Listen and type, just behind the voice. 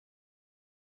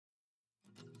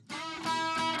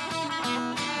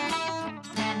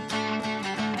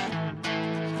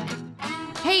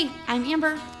I'm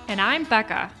Amber. And I'm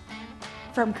Becca.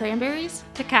 From cranberries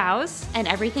to cows and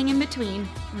everything in between,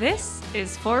 this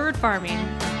is Forward Farming.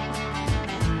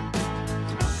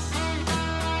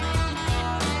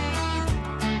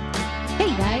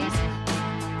 Hey guys.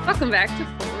 Welcome back to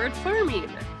Forward Farming.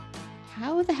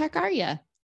 How the heck are you?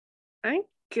 I'm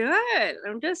good.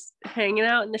 I'm just hanging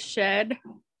out in the shed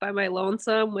by my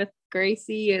lonesome with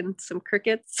Gracie and some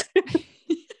crickets.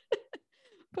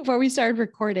 Before we started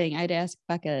recording, I'd ask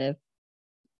Becca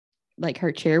if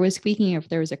her chair was squeaking or if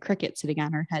there was a cricket sitting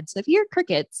on her head. So if you hear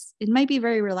crickets, it might be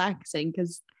very relaxing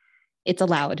because it's a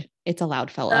loud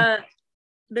fella.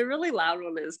 The really loud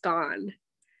one is gone.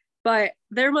 But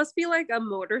there must be like a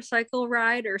motorcycle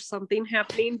ride or something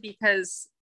happening because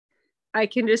I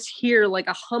can just hear like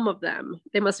a hum of them.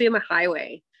 They must be on the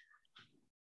highway.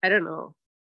 I don't know.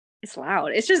 It's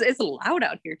loud. It's loud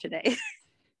out here today.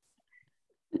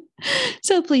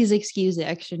 So please excuse the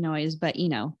extra noise, but you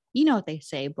know what they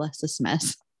say, bless this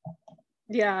mess.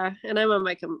 Yeah, and I'm on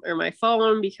my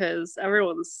phone because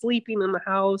everyone's sleeping in the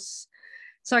house.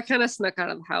 So I kind of snuck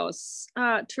out of the house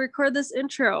to record this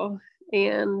intro,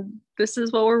 and this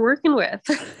is what we're working with.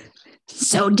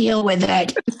 So deal with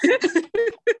it.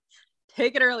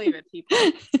 Take it or leave it, people.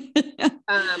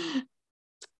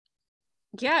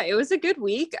 Yeah, it was a good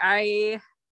week.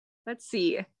 Let's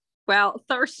see. Well,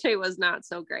 Thursday was not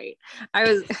so great. I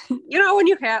was, when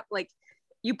you have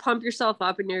you pump yourself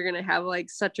up and you're going to have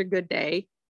such a good day,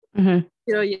 mm-hmm.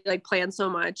 You plan so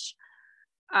much.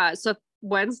 So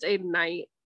Wednesday night,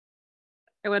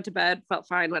 I went to bed, felt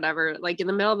fine, whatever. In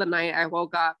the middle of the night, I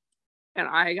woke up and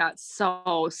I got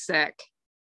so sick.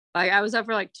 I was up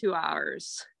for 2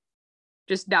 hours,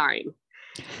 just dying.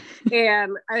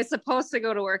 And I was supposed to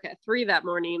go to work at 3 that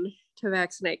morning to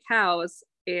vaccinate cows.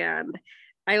 And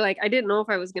I didn't know if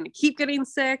I was going to keep getting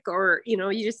sick or, you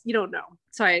don't know.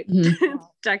 So I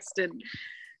texted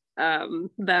them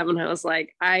and I was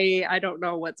like, I don't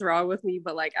know what's wrong with me,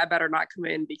 but I better not come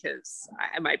in because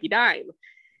I might be dying.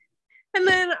 And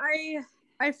then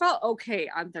I felt okay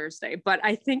on Thursday, but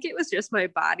I think it was just my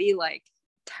body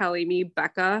telling me,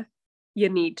 Becca, you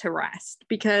need to rest,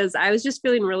 because I was just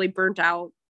feeling really burnt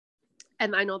out.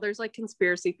 And I know there's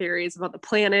conspiracy theories about the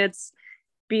planets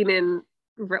being in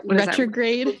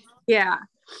retrograde. Yeah.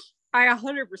 I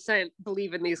 100%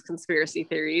 believe in these conspiracy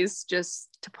theories,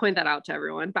 just to point that out to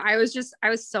everyone. But I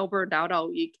was so burned out all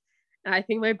week. And I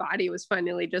think my body was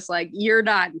finally just you're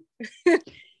done.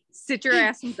 Sit your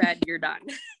ass in bed. You're done.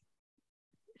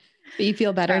 But you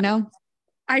feel better now?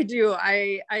 I do.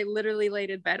 I literally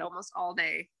laid in bed almost all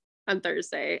day on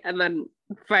Thursday. And then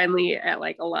finally at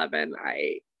 11,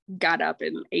 I got up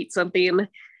and ate something.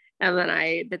 And then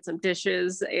I did some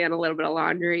dishes and a little bit of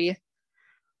laundry.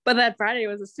 But that Friday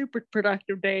was a super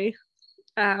productive day.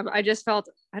 I felt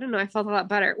a lot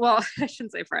better. Well, I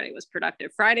shouldn't say Friday was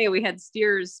productive. Friday, we had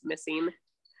steers missing.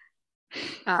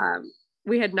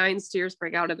 We had 9 steers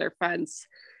break out of their fence.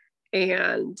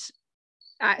 And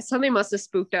something must have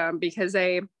spooked them because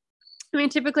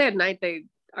typically at night they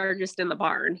are just in the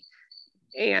barn.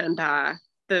 And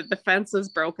the fence was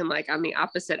broken on the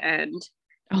opposite end.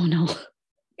 Oh, no.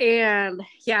 And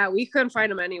yeah, we couldn't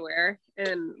find them anywhere.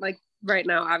 And right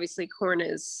now, obviously corn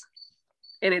is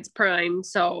in its prime.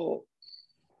 So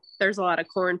there's a lot of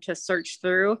corn to search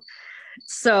through.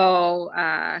 So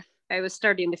I was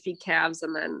starting to feed calves,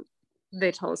 and then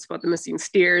they told us about the missing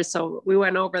steers. So we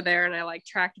went over there and I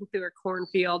tracked them through a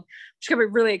cornfield, which got me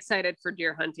really excited for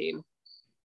deer hunting.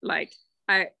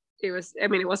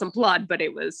 It wasn't blood, but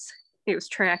it was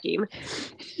tracking.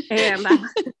 And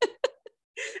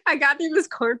I got through this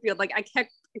cornfield. I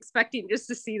kept expecting just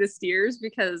to see the steers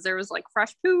because there was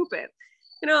fresh poop and,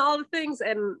 all the things.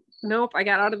 And nope, I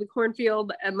got out of the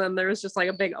cornfield and then there was just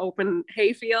a big open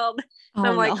hay field. And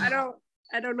I'm no.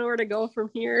 I don't know where to go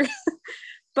from here.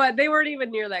 But they weren't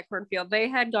even near that cornfield. They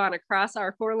had gone across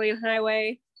our 4-lane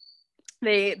highway.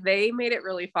 They made it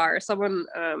really far. Someone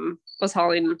was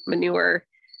hauling manure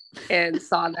and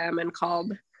saw them and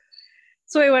called.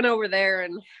 So we went over there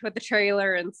and with the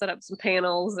trailer and set up some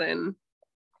panels and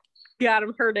got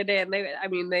them herded in.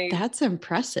 That's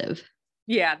impressive.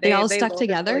 Yeah. They all stuck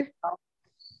together. Really well.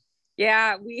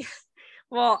 Yeah.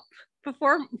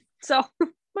 So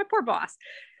my poor boss,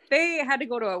 they had to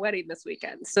go to a wedding this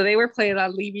weekend. So they were planning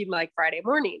on leaving Friday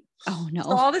morning. Oh no.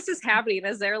 So all this is happening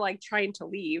as they're trying to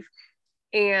leave.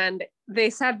 And they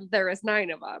said that there was 9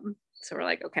 of them. So we're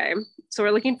okay. So we're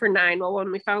looking for 9. Well,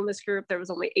 when we found this group, there was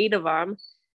only 8 of them.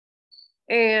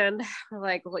 And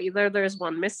we're well, either there's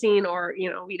one missing or,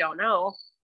 we don't know.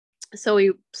 So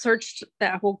we searched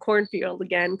that whole cornfield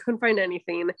again, couldn't find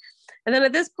anything. And then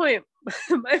at this point,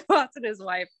 my boss and his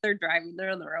wife, they're driving,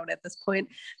 they're on the road at this point.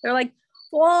 They're like,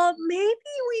 well, maybe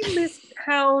we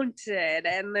miscounted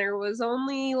and there was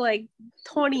only like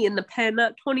 20 in the pen,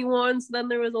 not 21. So then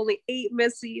there was only 8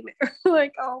 missing.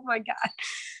 Like, oh my God.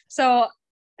 So,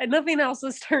 and nothing else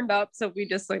was turned up. So we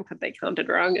just think that they counted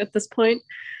wrong at this point.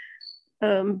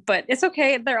 But it's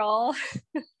okay. They're all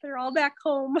back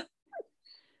home.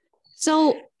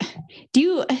 So do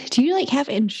you like have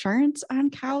insurance on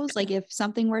cows? Like if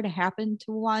something were to happen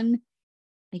to one,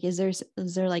 like is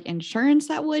there like insurance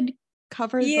that would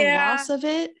cover the loss of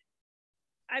it?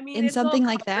 I mean, in it's something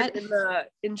like that in the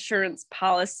insurance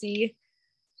policy.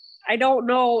 I don't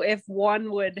know if one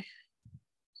would,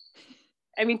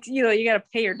 I mean, you got to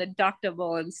pay your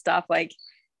deductible and stuff. Like,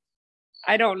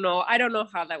 I don't know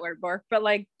how that would work, but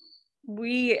like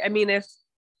if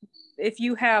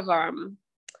you have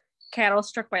cattle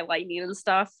struck by lightning and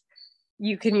stuff,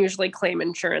 you can usually claim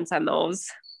insurance on those.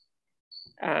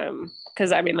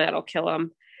 Because I mean that'll kill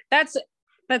them. That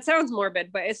sounds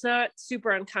morbid, but it's not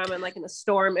super uncommon. Like in a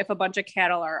storm, if a bunch of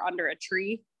cattle are under a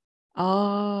tree,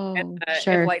 and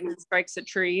if lightning strikes a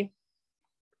tree,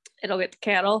 it'll get the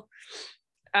cattle.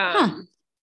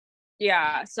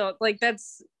 Yeah. So like that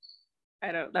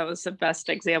was the best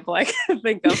example I could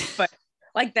think of, but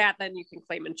like that, then you can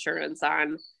claim insurance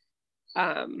on.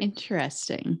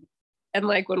 Interesting. And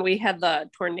like when we had the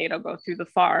tornado go through the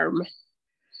farm,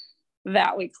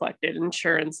 that we collected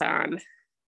insurance on,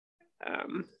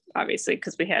 obviously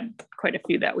because we had quite a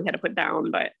few that we had to put down.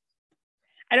 But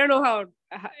I don't know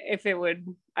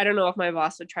I don't know if my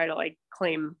boss would try to like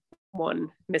claim one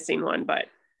missing one, but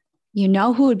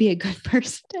who would be a good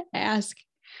person to ask?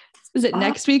 Is it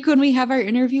next week when we have our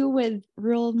interview with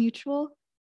Rural Mutual?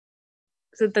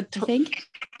 Is it I think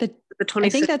the 26th? I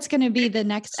think that's going to be the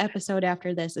next episode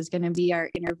after this is going to be our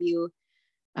interview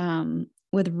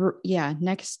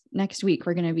next week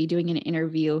we're going to be doing an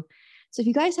interview. So if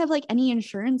you guys have like any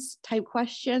insurance type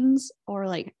questions or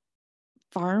like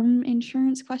farm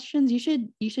insurance questions, you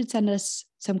should send us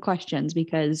some questions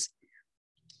because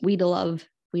we'd love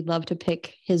to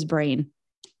pick his brain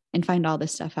and find all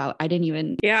this stuff out. That's a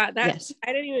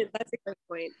good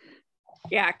point.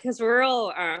 Yeah, because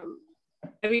rural, I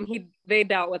mean, they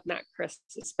dealt with, not Chris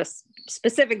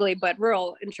specifically, but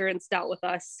rural insurance dealt with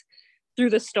us through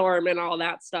the storm and all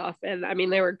that stuff. And I mean,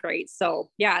 they were great. So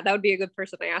yeah, that would be a good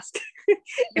person to ask.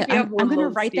 I'm going to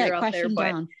write that question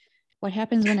down. What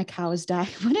happens when a cow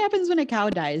dies? What happens when a cow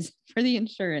dies for the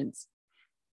insurance?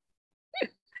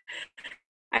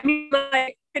 I mean,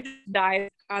 like it just dies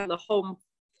on the home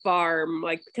farm,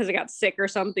 like because it got sick or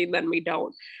something, then we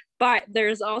don't. But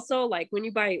there's also like when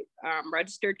you buy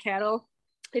registered cattle,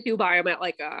 if you buy them at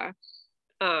like a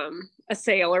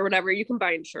sale or whatever, you can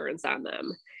buy insurance on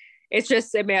them. It's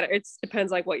just it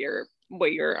depends like what your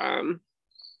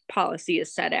policy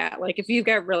is set at. Like if you've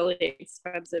got really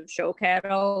expensive show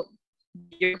cattle,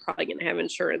 you're probably going to have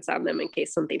insurance on them in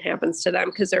case something happens to them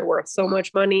because they're worth so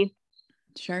much money.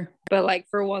 Sure. But like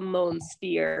for one lone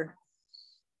steer,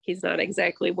 he's not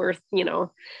exactly worth, I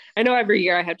know every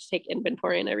year I have to take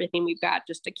inventory and everything we've got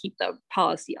just to keep the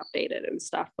policy updated and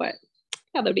stuff, but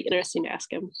yeah, that'd be interesting to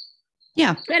ask him.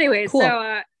 Yeah. Anyway, cool.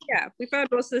 So we found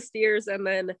most of the steers and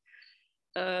then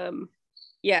then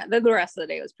the rest of the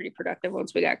day was pretty productive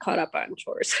once we got caught up on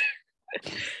chores.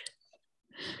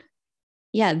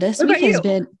 Yeah, this week has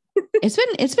been it's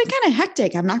been kind of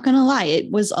hectic. I'm not gonna lie.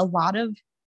 It was a lot.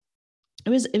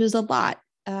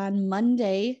 On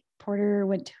Monday, Porter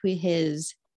went to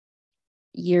his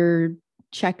year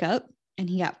checkup and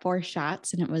he got 4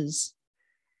 shots and it was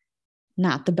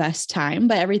not the best time,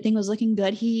 but everything was looking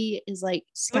good. He is like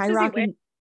skyrocketing.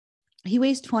 He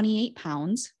weighs 28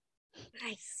 pounds.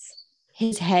 Nice.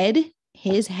 His head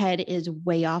is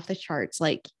way off the charts.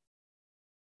 Like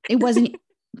it wasn't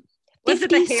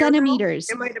 50 centimeters.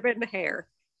 It might have been the hair.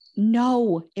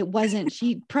 No, it wasn't.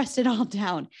 She pressed it all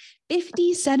down.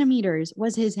 50 centimeters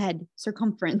was his head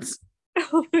circumference.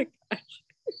 Oh my gosh.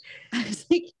 I was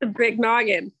like, a big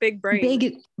noggin, big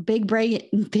brain. Big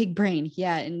brain.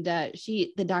 Yeah. And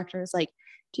the doctor was like,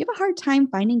 do you have a hard time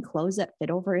finding clothes that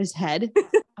fit over his head?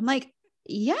 I'm like,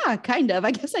 yeah, kind of.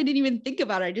 I guess I didn't even think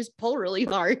about it. I just pull really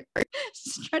hard,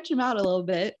 stretch him out a little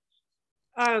bit.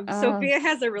 Sophia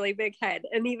has a really big head,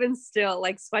 and even still,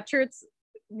 like sweatshirts,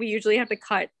 we usually have to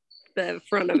cut the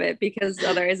front of it because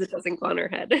otherwise it doesn't go on her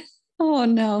head. Oh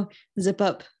no. Zip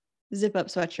up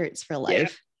sweatshirts for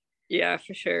life. Yeah,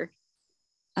 for sure.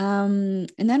 And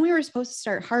then we were supposed to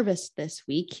start harvest this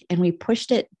week and we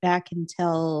pushed it back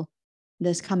until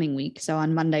this coming week. So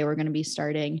on Monday, we're going to be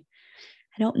starting.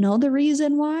 I don't know the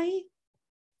reason why.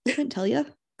 Couldn't tell you.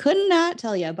 Could not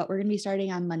tell you, but we're going to be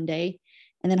starting on Monday.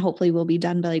 And then hopefully we'll be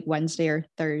done by like Wednesday or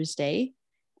Thursday.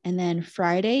 And then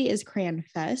Friday is Cran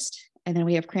Fest. And then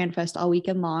we have Cran Fest all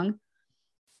weekend long.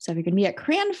 So if you're going to be at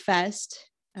Cran Fest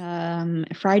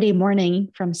Friday morning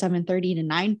from 7:30 to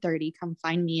 9:30, come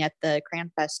find me at the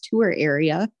Cran Fest tour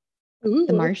area. Ooh.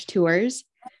 The Marsh Tours.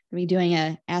 We'll be doing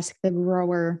a Ask the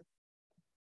Grower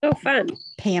fun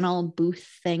panel booth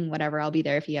thing, whatever. I'll be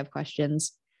there if you have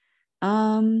questions.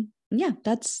 Yeah,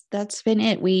 that's been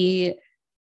it.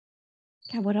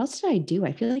 God, what else did I do?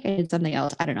 I feel like I did something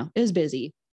else. I don't know. It was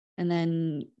busy. And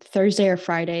then Thursday or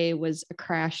Friday was a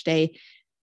crash day.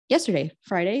 Yesterday,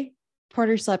 Friday,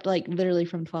 Porter slept like literally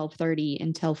from 12:30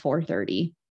 until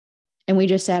 4:30. And we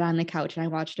just sat on the couch and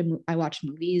I watched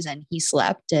movies and he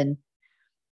slept and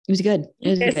it was good. It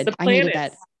was good. I needed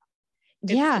that.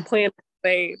 Yeah.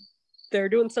 They're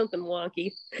doing something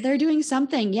wonky. They're doing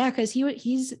something. Yeah. Cause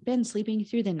he's been sleeping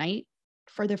through the night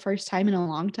for the first time in a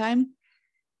long time.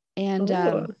 And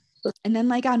then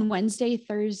like on Wednesday,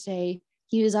 Thursday,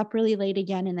 he was up really late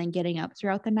again and then getting up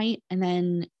throughout the night. And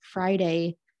then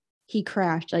Friday he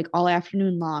crashed like all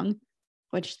afternoon long,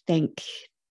 which thank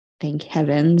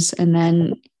heavens. And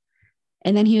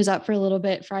then he was up for a little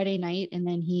bit Friday night and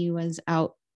then he was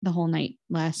out the whole night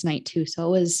last night too.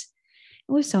 So it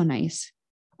was so nice.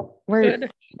 I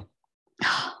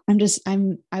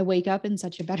wake up in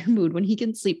such a better mood when he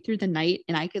can sleep through the night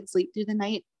and I could sleep through the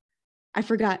night. I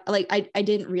forgot, like, I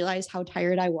didn't realize how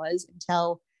tired I was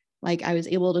until like I was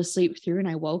able to sleep through and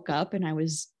I woke up and I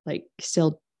was like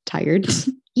still tired.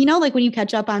 Like when you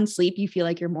catch up on sleep, you feel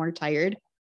like you're more tired.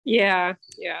 Yeah.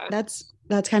 Yeah. That's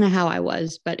kind of how I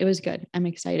was, but it was good. I'm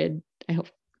excited. I hope.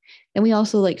 And we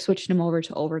also like switched him over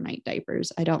to overnight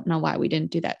diapers. I don't know why we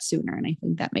didn't do that sooner. And I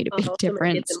think that made a big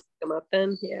difference. Get them come up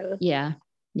then. Yeah.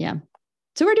 Yeah.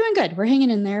 So we're doing good. We're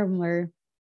hanging in there and we're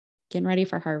getting ready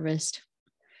for harvest.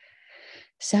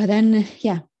 So then,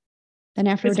 yeah. Then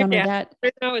after we're done with that.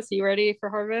 Right now, is he ready for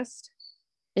harvest?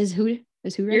 Is who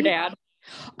ready? Your dad.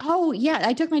 Oh yeah.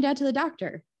 I took my dad to the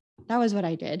doctor. That was what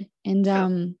I did. And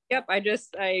yep, I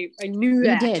knew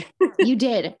that. You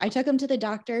did. I took him to the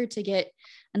doctor to get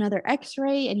another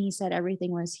x-ray and he said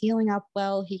everything was healing up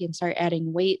well. He can start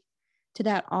adding weight to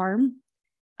that arm.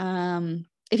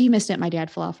 If you missed it, my dad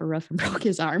fell off a roof and broke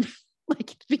his arm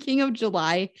like at the beginning of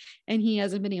July and he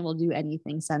hasn't been able to do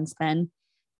anything since then.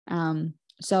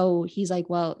 So he's like,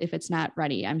 well, if it's not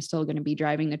ready, I'm still going to be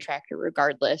driving the tractor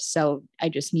regardless. So I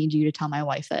just need you to tell my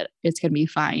wife that it's going to be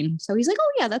fine. So he's like,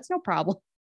 oh yeah, that's no problem.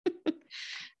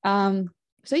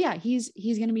 So yeah, he's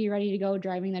going to be ready to go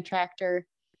driving the tractor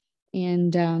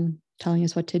and, telling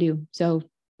us what to do. So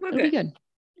it'll be good.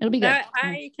 It'll be good.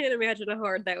 I can't imagine how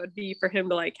hard that would be for him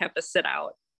to like have to sit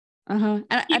out. And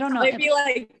I don't know. Maybe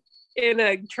like in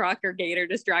a truck or gator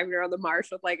just driving around the marsh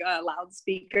with like a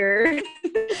loudspeaker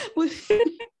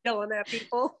yelling at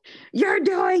people. You're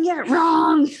doing it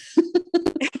wrong.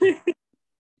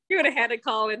 You would have had to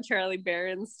call in Charlie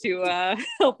Barons to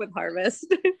help with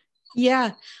harvest.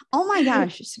 Yeah. Oh my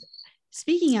gosh.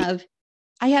 Speaking of,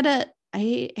 I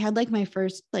had like my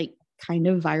first like kind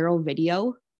of viral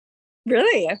video.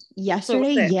 Really?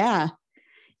 Yesterday. Yeah.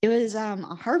 It was a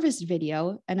harvest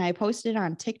video and I posted it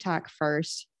on TikTok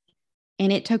first.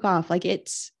 And it took off. Like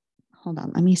hold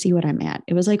on, let me see what I'm at.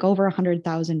 It was like over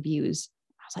 100,000 views.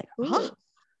 I was like, huh?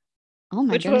 Oh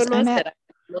my goodness.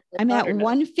 I'm at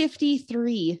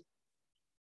 153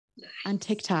 on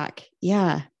TikTok.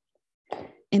 Yeah.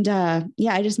 And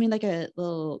yeah, I just made like a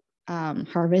little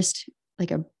harvest, like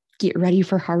a get ready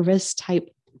for harvest type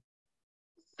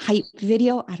hype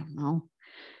video. I don't know.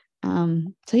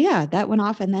 So yeah, that went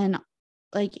off. And then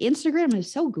like Instagram is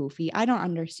so goofy. I don't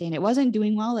understand. It wasn't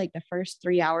doing well like the first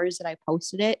 3 hours that I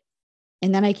posted it.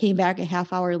 And then I came back a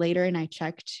half hour later and I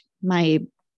checked my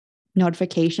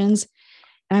notifications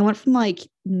and I went from like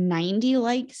 90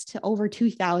 likes to over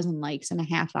 2,000 likes in a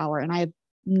half hour. And I have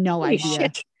no idea.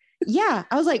 Shit. Yeah.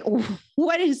 I was like,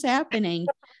 what is happening?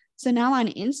 So now on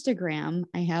Instagram,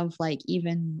 I have like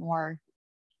even more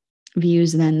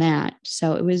views than that.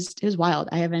 So it was wild.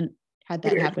 I haven't had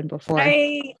that happen before.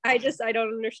 I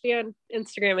don't understand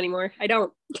Instagram anymore. I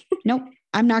don't. Nope.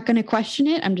 I'm not going to question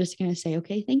it. I'm just going to say,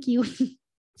 okay, thank you.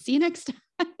 See you next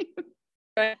time.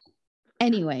 Right.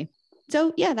 Anyway.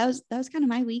 So yeah, that was kind of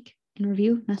my week in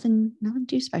review. Nothing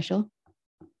too special.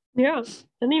 Yeah. I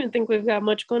don't even think we've got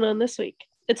much going on this week.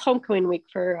 It's homecoming week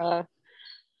for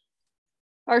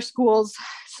our schools.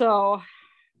 So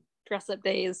dress up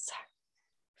days.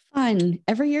 Fun.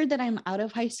 Every year that I'm out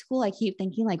of high school, I keep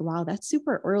thinking like, wow, that's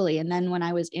super early. And then when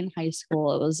I was in high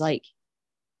school, it was like,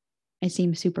 it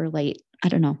seemed super late. I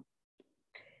don't know.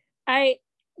 I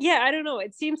don't know.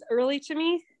 It seems early to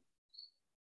me,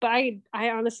 but I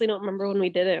honestly don't remember when we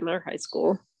did it in our high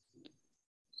school.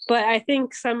 But I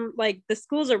think some like the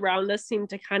schools around us seem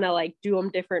to kind of like do them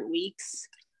different weeks,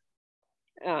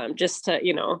 just to,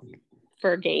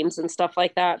 for games and stuff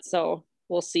like that. So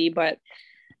we'll see. But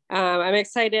I'm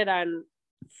excited. On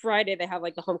Friday, they have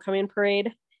like the homecoming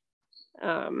parade.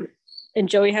 And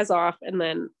Joey has off, and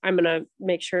then I'm going to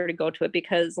make sure to go to it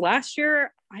because last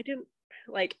year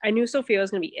I knew Sophia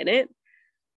was going to be in it,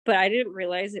 but I didn't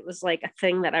realize it was like a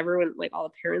thing that everyone, like all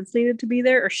the parents needed to be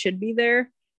there or should be there.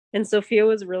 And Sophia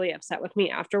was really upset with me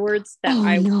afterwards that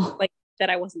that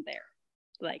I wasn't there.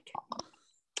 Like,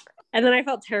 and then I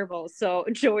felt terrible. So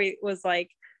Joey was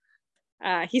like,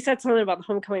 he said something about the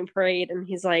homecoming parade, and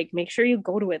he's like, make sure you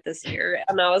go to it this year.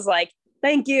 And I was like,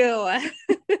 thank you.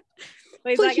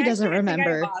 He's like, he doesn't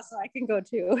remember. So I can go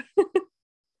too.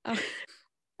 Oh.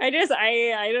 I didn't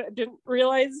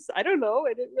realize, I didn't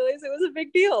realize it was a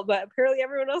big deal, but apparently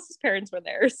everyone else's parents were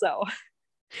there. So,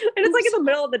 and it's like in the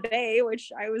middle of the day,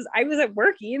 which I was at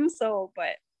working. So,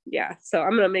 but yeah, so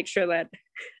I'm going to make sure that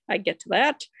I get to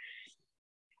that.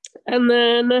 And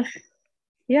then,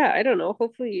 yeah, I don't know,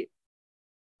 hopefully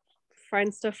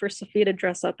find stuff for Sophia to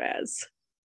dress up as.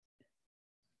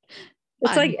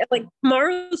 It's like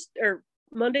tomorrow's or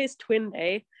Monday's twin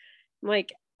day. I'm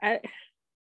like, I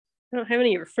don't have any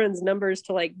of your friends' numbers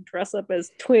to like dress up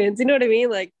as twins. You know what I mean?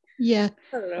 Like, yeah,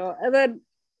 I don't know. And then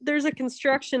there's a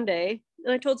construction day,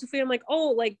 and I told Sophia, I'm like, oh,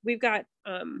 like we've got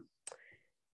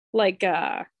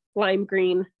lime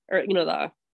green or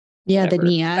the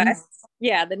neon vests.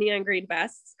 Yeah, the neon green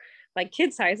vests, like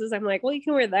kid sizes. I'm like, well, you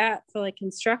can wear that for like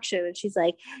construction. And she's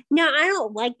like, no, I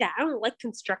don't like that. I don't like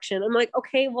construction. I'm like,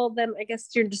 okay, well then I guess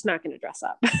you're just not going to dress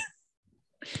up.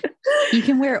 You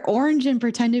can wear orange and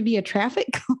pretend to be a traffic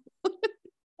cone.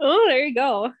 Oh, there you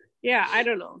go. Yeah, I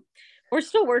don't know. We're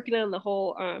still working on the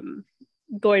whole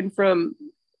going from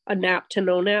a nap to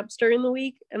no naps during the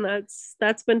week, and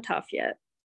that's been tough yet.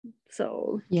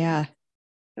 So yeah,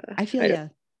 I feel yeah.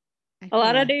 A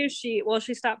lot of days she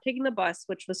stopped taking the bus,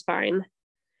 which was fine.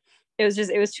 It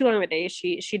was too long of a day.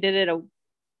 She did it a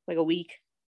week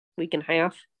and a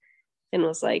half, and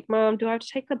was like, Mom, do I have to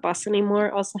take the bus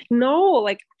anymore? I was like, no,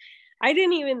 like I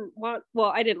didn't even want,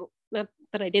 not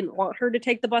that I didn't want her to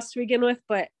take the bus to begin with,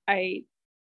 but I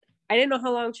didn't know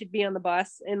how long she'd be on the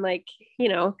bus, and like,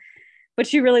 but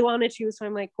she really wanted to. So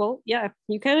I'm like, well, yeah,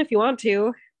 you can if you want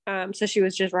to. So she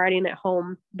was just riding at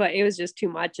home, but it was just too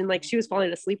much. And like, she was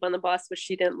falling asleep on the bus, which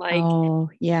she didn't like. Oh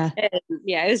yeah. And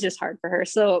yeah, it was just hard for her.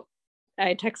 So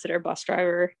I texted her bus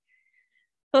driver.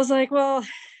 I was like, well,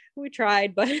 we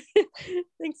tried, but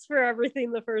thanks for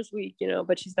everything the first week,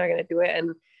 but she's not going to do it.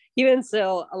 And even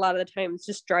still, a lot of the times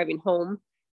just driving home,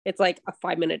 it's like a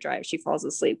 5-minute drive. She falls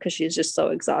asleep because she's just so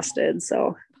exhausted.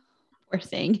 So poor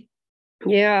thing.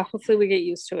 Yeah. Hopefully we get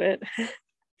used to it.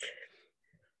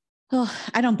 Oh,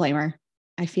 I don't blame her.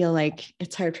 I feel like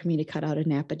it's hard for me to cut out a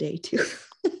nap a day too.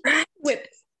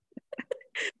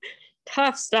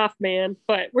 Tough stuff, man.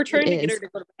 But we're trying to get her to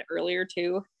go to bed earlier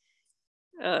too.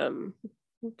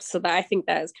 So that I think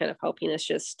that is kind of helping us.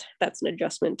 Just that's an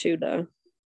adjustment too, to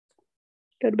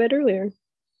go to bed earlier.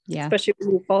 Yeah. Especially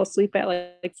when you fall asleep at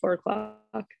like 4:00.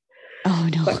 Oh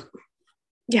no. But,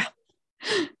 yeah.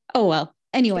 Oh well.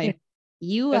 Anyway,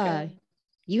 you had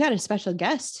a special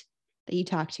guest that you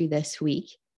talked to this week.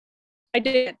 I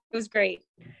did. It was great.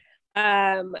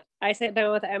 I sat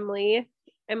down with Emily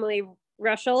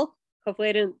Rushell. Hopefully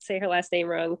I didn't say her last name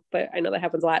wrong, but I know that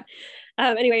happens a lot.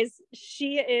 Anyways,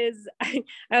 she is, I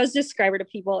always describe her to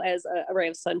people as a ray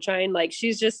of sunshine. Like,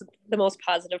 she's just the most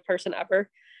positive person ever.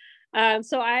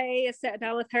 So I sat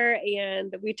down with her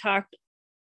and we talked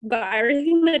about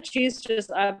everything that she's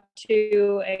just up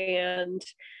to and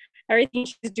everything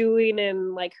she's doing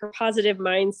and like her positive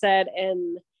mindset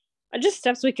and just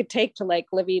steps we could take to like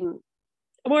living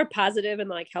a more positive and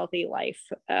like healthy life.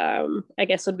 I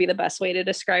guess would be the best way to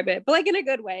describe it, but like in a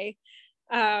good way.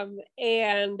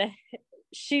 And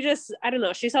she just, I don't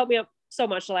know, she's helped me up so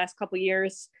much the last couple of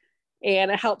years,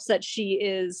 and it helps that she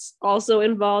is also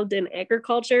involved in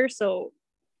agriculture. So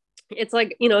it's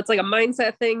like, it's like a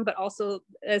mindset thing, but also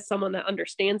as someone that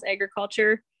understands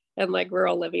agriculture and like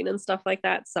rural living and stuff like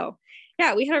that. So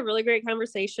yeah, we had a really great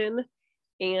conversation,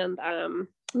 and I'm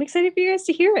excited for you guys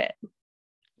to hear it.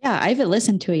 Yeah, I haven't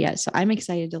listened to it yet, so I'm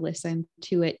excited to listen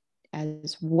to it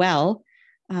as well.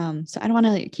 So I don't want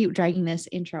to keep dragging this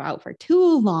intro out for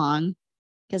too long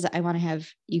because I want to have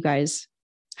you guys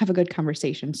have a good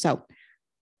conversation. So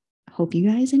I hope you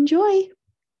guys enjoy.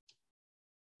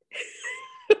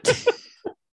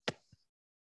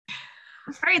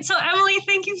 right. So Emily,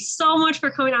 thank you so much for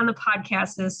coming on the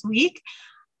podcast this week.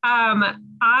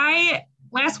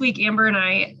 Last week, Amber and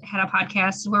I had a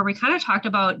podcast where we kind of talked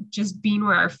about just being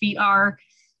where our feet are,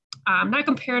 not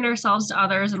comparing ourselves to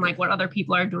others and like what other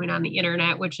people are doing on the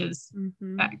internet, which is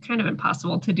kind of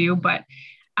impossible to do, but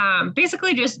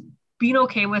basically just being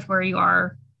okay with where you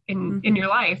are in your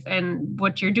life and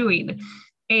what you're doing.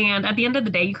 And at the end of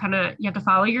the day, you have to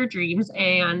follow your dreams.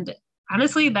 And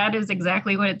honestly, that is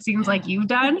exactly what it seems like you've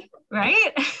done,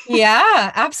 right?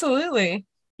 Yeah, absolutely.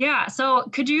 Yeah. So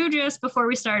could you just, before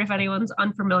we start, if anyone's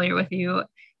unfamiliar with you,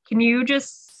 can you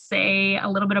just say a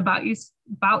little bit about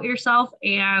yourself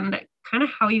and kind of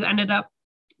how you ended up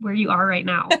where you are right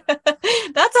now?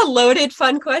 That's a loaded,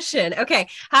 fun question. Okay.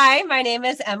 Hi, my name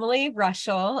is Emily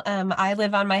Rushel. I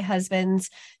live on my husband's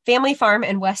family farm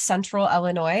in West Central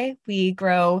Illinois. We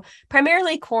grow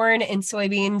primarily corn and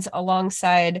soybeans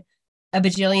alongside a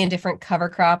bajillion different cover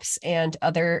crops and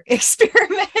other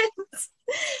experiments.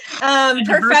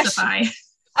 Diversify.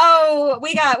 Oh,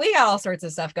 we got all sorts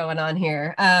of stuff going on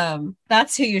here.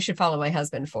 That's who you should follow my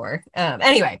husband for.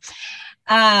 Anyway,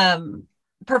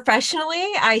 professionally,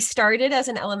 I started as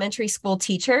an elementary school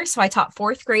teacher. So I taught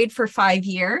fourth grade for 5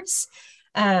 years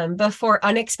before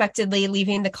unexpectedly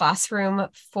leaving the classroom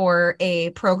for a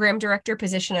program director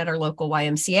position at our local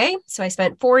YMCA. So I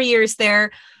spent 4 years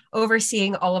there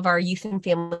overseeing all of our youth and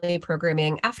family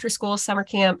programming, after school, summer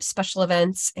camp, special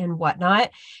events, and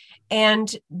whatnot. And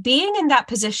being in that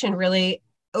position really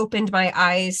opened my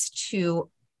eyes to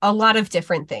a lot of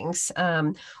different things.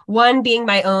 One being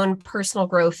my own personal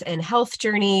growth and health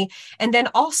journey, and then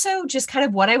also just kind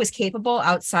of what I was capable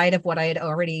outside of what I had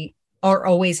already or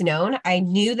always known. I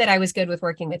knew that I was good with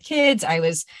working with kids. I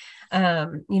was,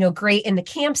 great in the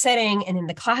camp setting and in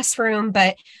the classroom,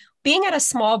 but being at a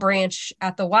small branch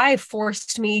at the Y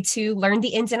forced me to learn the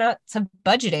ins and outs of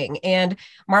budgeting and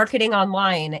marketing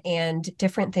online and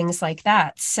different things like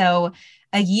that. So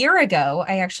a year ago,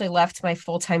 I actually left my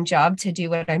full-time job to do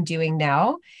what I'm doing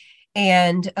now.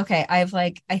 And okay, I've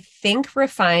I think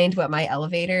refined what my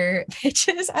elevator pitch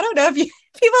is. I don't know if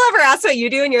people ever ask what you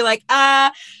do and you're like,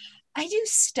 I do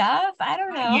stuff. I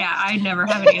don't know. Yeah, I never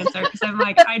have an answer because I'm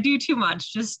like, I do too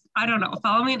much. Just, I don't know.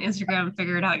 Follow me on Instagram and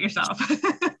figure it out yourself.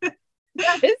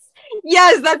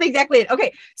 Yes, that's exactly it.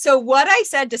 Okay. So what I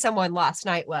said to someone last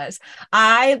night was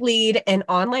I lead an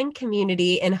online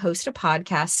community and host a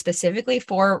podcast specifically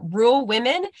for rural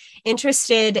women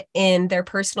interested in their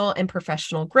personal and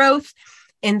professional growth.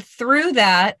 And through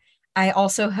that, I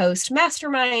also host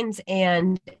masterminds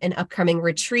and an upcoming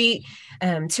retreat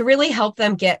to really help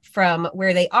them get from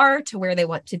where they are to where they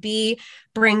want to be,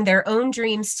 bring their own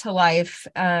dreams to life,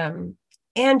 and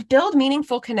build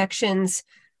meaningful connections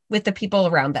with the people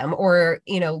around them, or,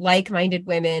 like-minded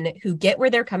women who get where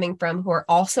they're coming from, who are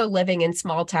also living in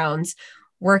small towns,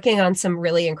 working on some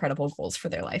really incredible goals for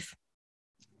their life.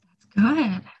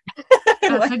 Good.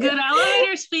 That's a good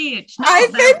elevator speech. No,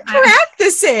 I've been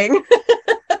practicing.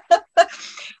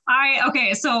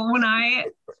 So when I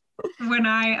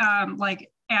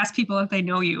ask people if they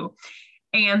know you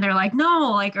and they're like,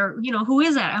 no, who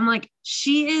is that? I'm like,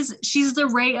 she's the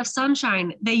ray of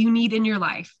sunshine that you need in your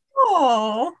life.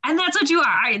 Oh, and that's what you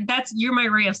are. You're my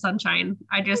ray of sunshine.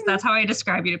 That's how I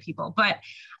describe you to people. But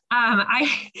I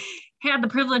had the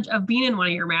privilege of being in one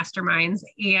of your masterminds,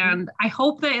 and I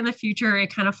hope that in the future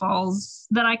it kind of falls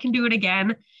that I can do it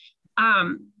again.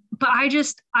 But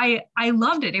I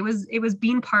loved it. It was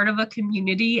being part of a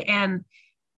community, and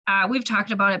we've talked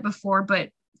about it before, but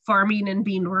farming and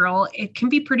being rural, it can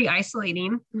be pretty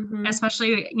isolating,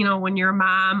 especially, when you're a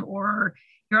mom or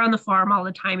you're on the farm all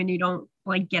the time and you don't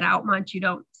get out much, you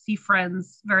don't see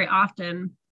friends very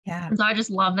often. Yeah. And so I just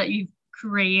love that you've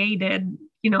created,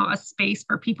 a space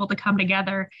for people to come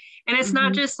together. And it's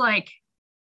not just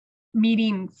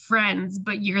meeting friends,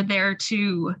 but you're there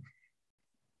to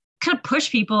kind of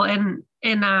push people and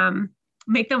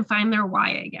make them find their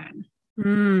why again.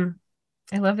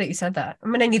 I love that you said that. I'm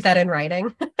going to need that in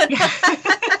writing. Yeah.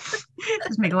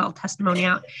 Just make a little testimony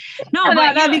out. No,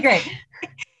 but that'd be great.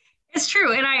 It's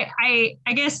true. And I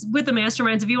guess with the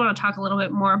masterminds, if you want to talk a little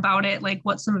bit more about it,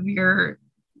 what some of your,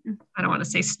 I don't want to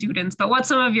say students, but what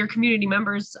some of your community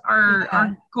members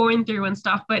are going through and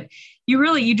stuff, but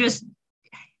you just,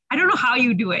 I don't know how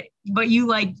you do it, but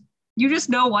you just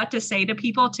know what to say to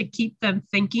people to keep them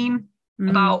thinking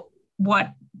about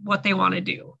what they want to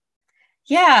do.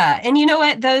 Yeah. And you know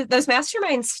what? Those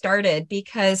masterminds started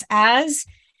because as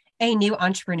a new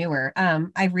entrepreneur,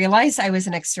 I realized I was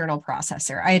an external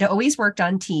processor. I had always worked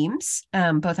on teams,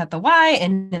 both at the Y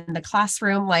and in the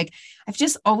classroom. I've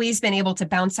just always been able to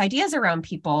bounce ideas around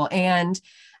people. And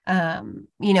kind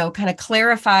of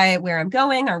clarify where I'm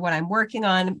going or what I'm working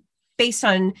on based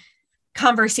on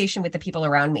conversation with the people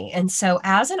around me. And so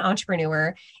as an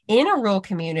entrepreneur in a rural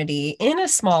community, in a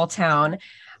small town,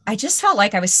 I just felt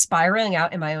like I was spiraling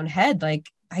out in my own head. Like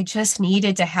I just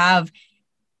needed to have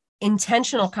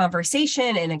intentional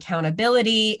conversation and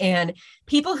accountability and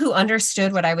people who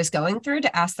understood what I was going through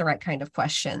to ask the right kind of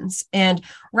questions. And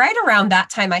right around that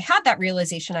time, I had that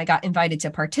realization. I got invited to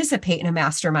participate in a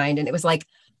mastermind, and it was like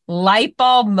light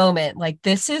bulb moment. Like,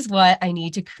 this is what I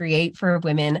need to create for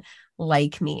women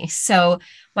like me. So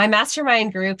my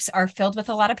mastermind groups are filled with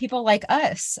a lot of people like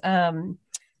us,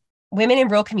 women in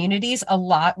rural communities, a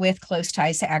lot with close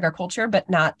ties to agriculture, but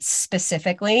not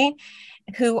specifically,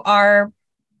 who are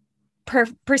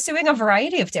pursuing a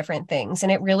variety of different things.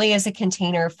 And it really is a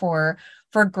container for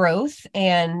growth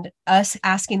and us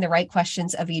asking the right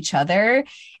questions of each other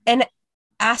and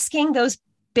asking those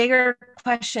bigger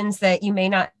questions that you may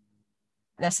not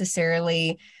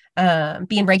necessarily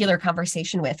be in regular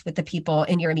conversation with the people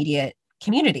in your immediate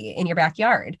community, in your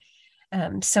backyard.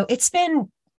 So it's been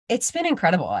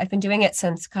incredible. I've been doing it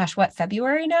since,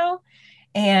 February now.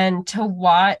 And to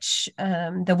watch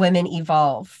the women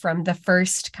evolve from the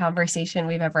first conversation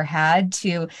we've ever had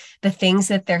to the things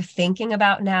that they're thinking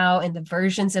about now and the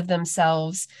versions of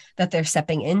themselves that they're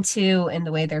stepping into and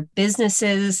the way their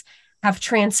businesses have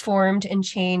transformed and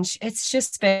changed. It's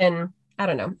just been, I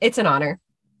don't know, it's an honor.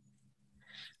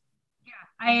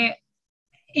 Yeah,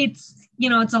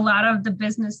 it's a lot of the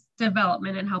business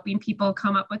development and helping people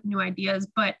come up with new ideas.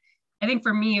 But I think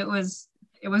for me, it was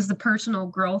the personal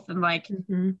growth and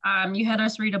you had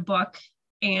us read a book,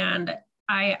 and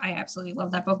I absolutely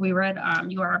love that book we read,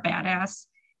 You Are a Badass.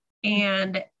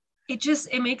 And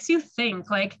it makes you think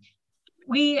I,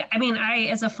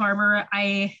 as a farmer,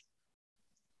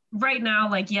 right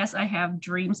now, yes, I have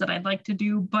dreams that I'd like to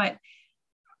do, but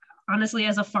honestly,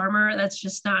 as a farmer, that's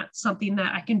just not something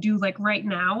that I can do right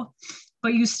now.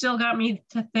 But you still got me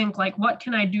to think what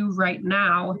can I do right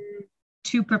now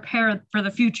to prepare for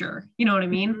the future? You know what I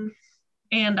mean? Mm-hmm.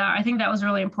 And I think that was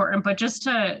really important, but just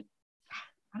to,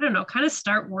 I don't know, kind of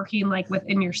start working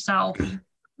within yourself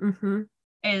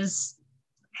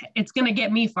it's going to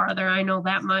get me farther. I know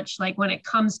that much, when it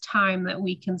comes time that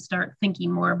we can start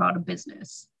thinking more about a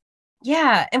business.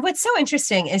 Yeah. And what's so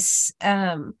interesting is,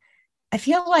 I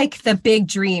feel like the big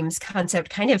dreams concept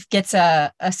kind of gets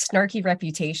a snarky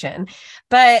reputation,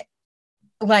 but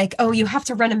you have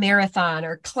to run a marathon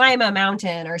or climb a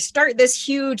mountain or start this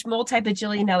huge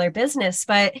multi-bajillion-dollar business.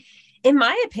 But in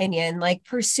my opinion,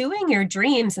 pursuing your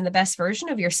dreams and the best version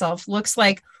of yourself looks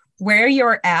like where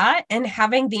you're at and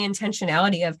having the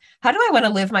intentionality of, how do I want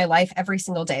to live my life every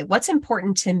single day? What's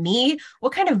important to me?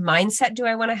 What kind of mindset do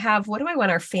I want to have? What do I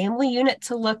want our family unit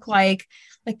to look like?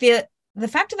 The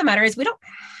fact of the matter is we don't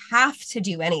have to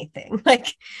do anything.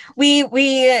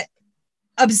 We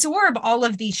absorb all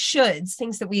of these shoulds,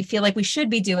 things that we feel like we should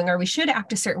be doing or we should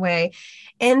act a certain way.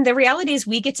 And the reality is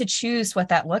we get to choose what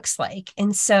that looks like.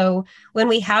 And so when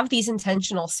we have these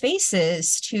intentional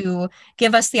spaces to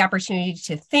give us the opportunity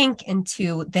to think and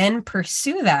to then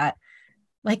pursue that,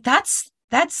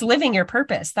 that's living your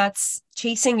purpose. That's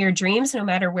chasing your dreams, no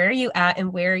matter where you at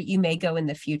and where you may go in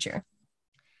the future.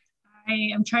 I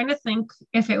am trying to think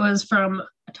if it was from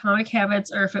Atomic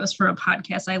Habits or if it was from a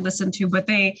podcast I listened to, but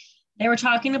they were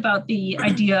talking about the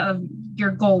idea of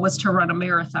your goal was to run a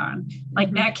marathon.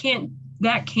 That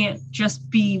can't just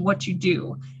be what you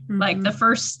do. Mm-hmm. The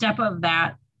first step of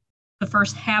that, the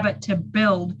first habit to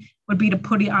build would be to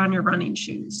put on your running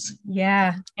shoes.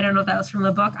 Yeah. I don't know if that was from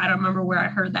the book. I don't remember where I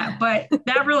heard that, but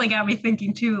that really got me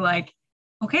thinking too,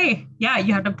 okay, yeah,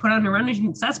 you have to put on your running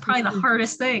shoes. That's probably the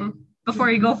hardest thing before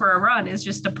you go for a run is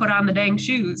just to put on the dang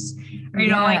shoes. Or,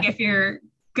 if you're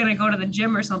going to go to the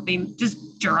gym or something,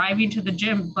 just driving to the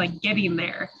gym, getting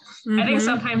there. Mm-hmm. I think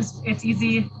sometimes it's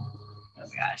easy. Oh my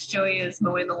gosh, Joey is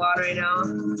mowing the lawn right now.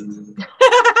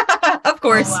 Of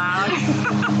course. So loud.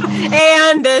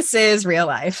 And this is real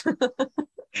life. I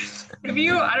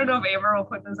don't know if Amber will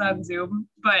put this on Zoom,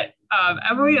 but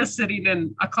Emily is sitting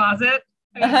in a closet.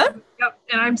 Yep.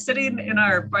 And I'm sitting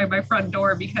by my front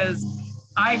door because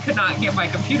I could not get my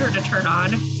computer to turn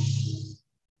on.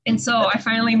 And so I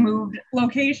finally moved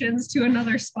locations to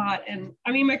another spot, and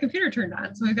my computer turned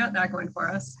on. So we've got that going for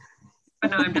us.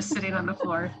 But now I'm just sitting on the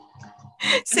floor.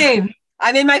 Same.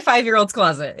 I'm in my 5-year-old's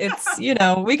closet. It's,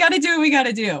 we got to do what we got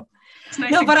to do.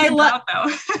 nice No, but I love though.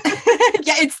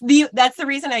 Yeah, that's the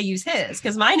reason I use his,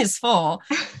 because mine is full.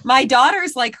 My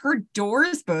daughter's like, her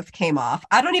doors both came off.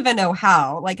 I don't even know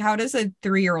how. Like, how does a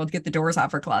 3-year-old get the doors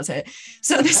off her closet?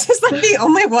 So this is like the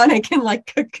only one I can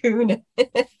like cocoon.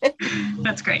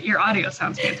 That's great. Your audio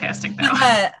sounds fantastic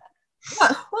though.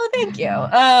 Well, thank you.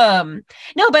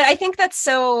 No, but I think that's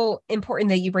so important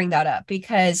that you bring that up,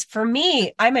 because for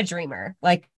me, I'm a dreamer.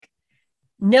 Like,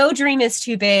 no dream is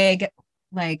too big.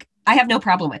 Like, I have no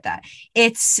problem with that.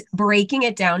 It's breaking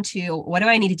it down to, what do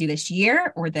I need to do this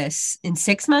year, or this in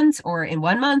 6 months, or in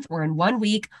 1 month, or in 1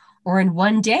 week, or in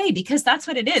 1 day? Because that's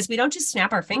what it is. We don't just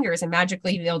snap our fingers and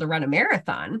magically be able to run a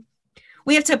marathon.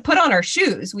 We have to put on our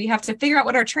shoes. We have to figure out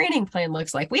what our training plan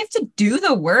looks like. We have to do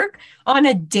the work on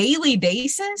a daily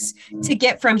basis to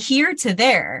get from here to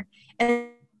there. And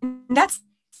that's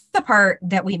the part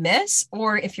that we miss,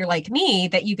 or if you're like me,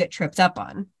 that you get tripped up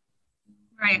on.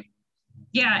 Right.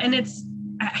 Yeah. And it's,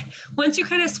 once you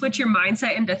kind of switch your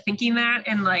mindset into thinking that,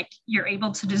 and like you're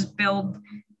able to just build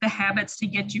the habits to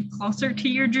get you closer to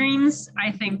your dreams,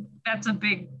 I think that's a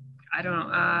big, I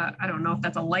don't know if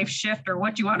that's a life shift or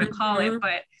what you want to call it,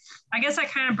 but I guess that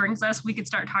kind of brings us, we could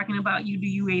start talking about You Do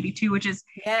You82, which is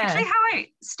actually how I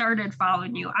started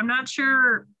following you. I'm not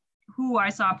sure who I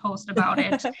saw post about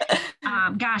it.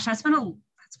 Gosh, that's been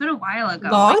a while ago.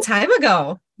 Long time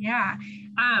ago. Yeah.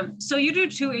 So You Do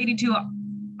 282,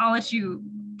 I'll let you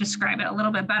describe it a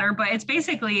little bit better, but it's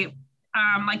basically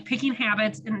like picking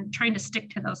habits and trying to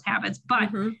stick to those habits. But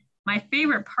my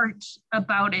favorite part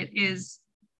about it is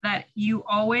that you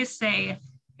always say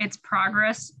it's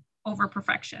progress over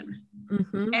perfection.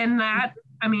 And that,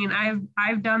 I mean,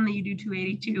 I've done the You Do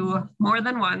 282 more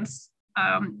than once,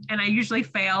 and I usually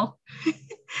fail,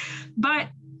 but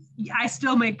I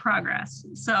still make progress.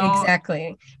 So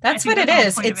exactly, that's what it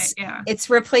is. It's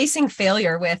replacing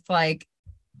failure with like,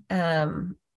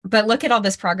 but look at all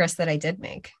this progress that I did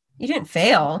make. You didn't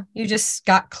fail. You just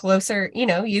got closer. You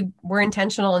know, you were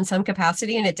intentional in some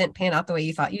capacity and it didn't pan out the way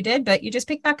you thought you did, but you just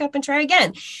pick back up and try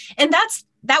again. And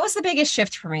that was the biggest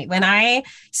shift for me when I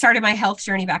started my health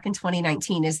journey back in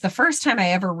 2019. Is the first time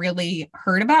I ever really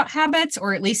heard about habits,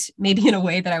 or at least maybe in a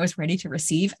way that I was ready to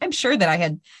receive. I'm sure that I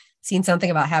had seen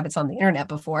something about habits on the internet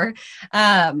before.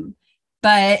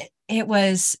 But it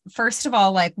was, first of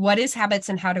all, like, what is habits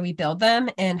and how do we build them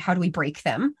and how do we break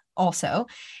them also?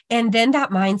 And then that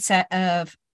mindset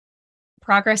of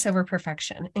progress over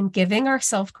perfection and giving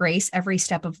ourselves grace every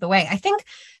step of the way. I think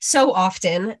so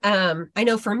often, I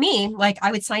know for me, like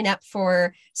I would sign up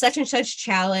for such and such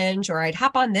challenge, or I'd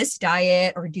hop on this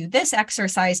diet or do this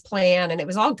exercise plan. And it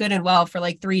was all good and well for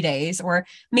like 3 days or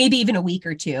maybe even a week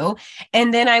or two.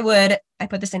 And then I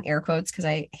put this in air quotes because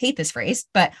I hate this phrase,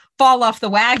 but fall off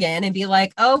the wagon and be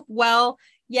like, oh, well,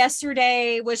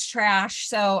 yesterday was trash,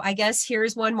 so I guess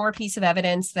here's one more piece of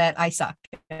evidence that I suck,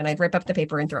 and I'd rip up the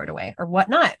paper and throw it away or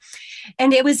whatnot.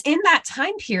 And it was in that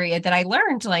time period that I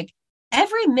learned, like,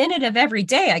 every minute of every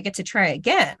day I get to try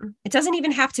again. It doesn't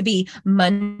even have to be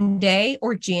Monday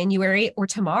or January or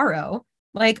tomorrow.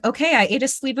 Like, okay, I ate a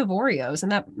sleeve of Oreos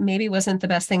and that maybe wasn't the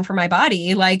best thing for my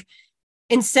body. Like,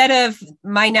 instead of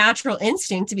my natural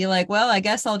instinct to be like, well, I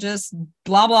guess I'll just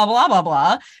blah, blah, blah, blah,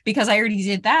 blah, because I already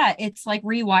did that. It's like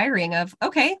rewiring of,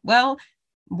 okay, well,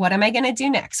 what am I going to do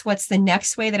next? What's the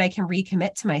next way that I can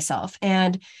recommit to myself?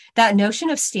 And that notion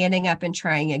of standing up and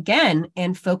trying again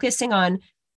and focusing on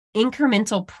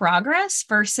incremental progress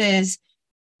versus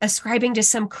ascribing to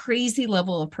some crazy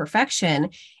level of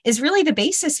perfection is really the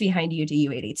basis behind You Do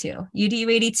You82. You Do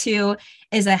You82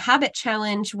 is a habit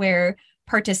challenge where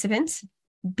participants,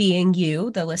 being you,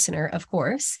 the listener, of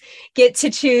course, get to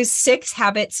choose 6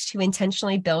 habits to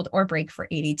intentionally build or break for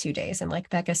 82 days. And like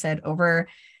Becca said, over,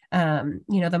 the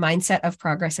mindset of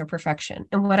progress or perfection.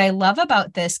 And what I love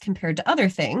about this compared to other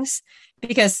things,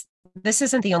 because this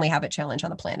isn't the only habit challenge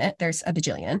on the planet, there's a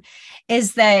bajillion,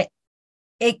 is that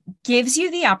it gives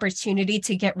you the opportunity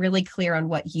to get really clear on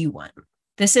what you want.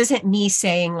 This isn't me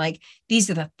saying like, these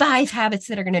are the 5 habits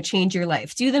that are going to change your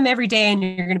life. Do them every day and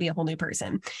you're going to be a whole new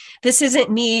person. This isn't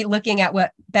me looking at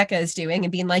what Becca is doing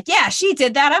and being like, yeah, she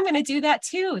did that, I'm going to do that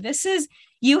too. This is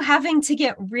you having to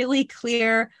get really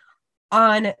clear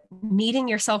on meeting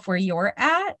yourself where you're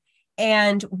at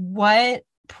and what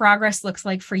progress looks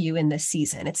like for you in this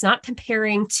season. It's not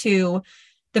comparing to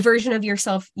the version of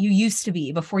yourself you used to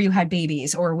be before you had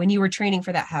babies or when you were training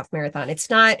for that half marathon. It's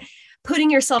not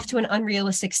putting yourself to an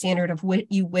unrealistic standard of what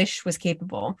you wish was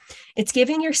capable. It's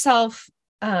giving yourself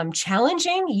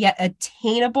challenging yet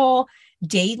attainable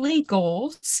daily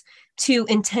goals to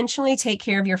intentionally take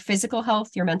care of your physical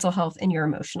health, your mental health, and your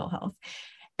emotional health.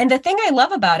 And the thing I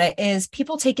love about it is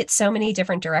people take it so many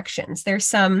different directions. There's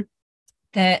some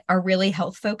that are really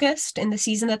health focused in the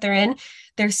season that they're in.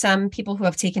 There's some people who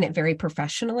have taken it very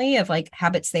professionally of like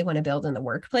habits they want to build in the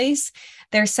workplace.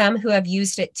 There's some who have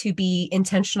used it to be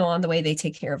intentional on the way they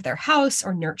take care of their house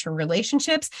or nurture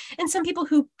relationships. And some people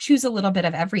who choose a little bit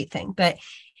of everything, but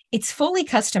it's fully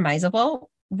customizable,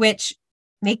 which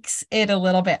makes it a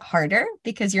little bit harder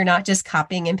because you're not just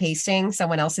copying and pasting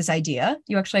someone else's idea.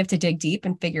 You actually have to dig deep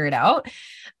and figure it out.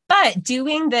 But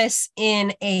doing this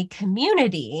in a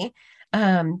community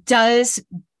does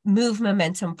move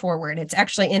momentum forward. It's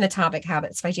actually in Atomic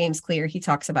Habits by James Clear. He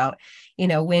talks about,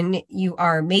 when you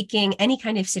are making any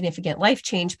kind of significant life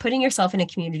change, putting yourself in a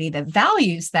community that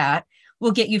values that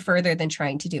will get you further than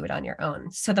trying to do it on your own.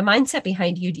 So the mindset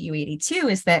behind UDU82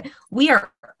 is that we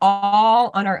are all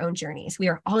on our own journeys. We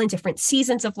are all in different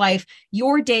seasons of life.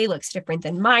 Your day looks different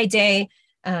than my day.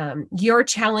 Your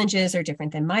challenges are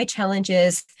different than my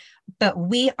challenges, but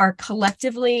we are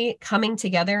collectively coming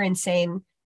together and saying,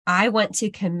 I want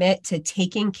to commit to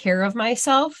taking care of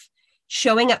myself,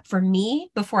 showing up for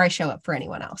me before I show up for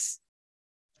anyone else.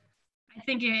 I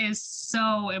think it is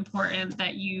so important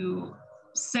that you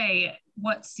say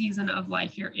what season of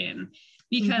life you're in,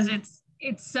 because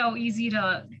it's so easy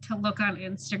to look on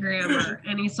Instagram or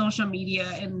any social media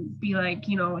and be like,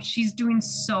 she's doing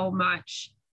so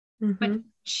much, but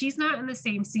she's not in the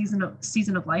same season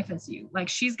of life as you. Like,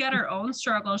 she's got her own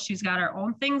struggles, she's got her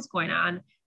own things going on.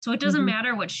 So it doesn't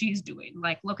matter what she's doing.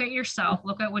 Like, look at yourself,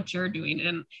 look at what you're doing.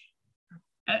 And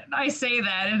I say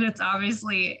that, and it's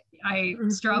obviously, I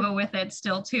struggle with it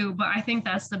still too, but I think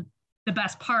that's the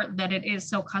best part, that it is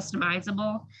so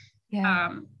customizable.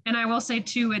 Yeah. And I will say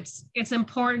too, it's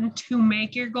important to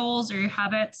make your goals or your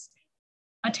habits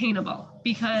attainable,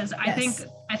 because yes.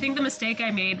 I think the mistake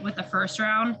I made with the first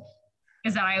round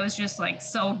is that I was just like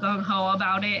so gung-ho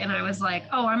about it. And I was like,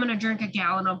 oh, I'm going to drink a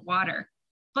gallon of water.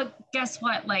 But guess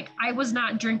what? Like, I was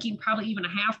not drinking probably even a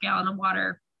half gallon of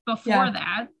water before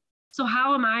that. So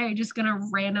how am I just going to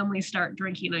randomly start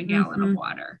drinking a gallon of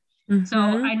water? So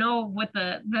I know with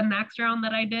the next round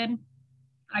that I did,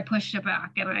 I pushed it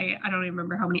back, and I don't even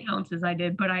remember how many ounces I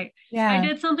did, but I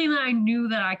did something that I knew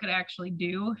that I could actually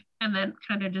do, and then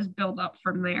kind of just build up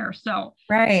from there. So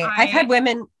I've had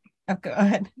women. Oh, go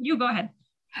ahead. You go ahead.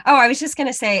 Oh, I was just going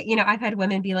to say, I've had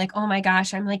women be like, oh my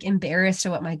gosh, I'm like embarrassed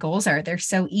of what my goals are. They're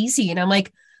so easy. And I'm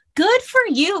like, good for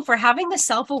you for having the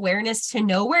self-awareness to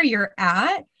know where you're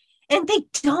at. And they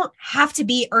don't have to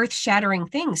be earth-shattering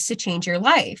things to change your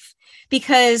life,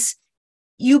 because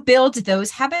you build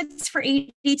those habits for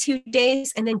 82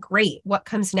 days and then great, what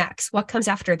comes next? What comes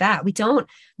after that? We don't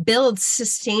build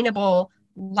sustainable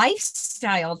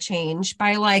lifestyle change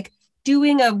by like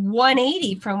doing a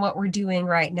 180 from what we're doing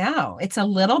right now. It's a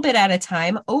little bit at a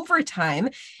time, over time.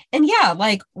 And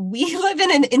like, we live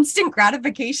in an instant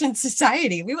gratification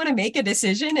society. We want to make a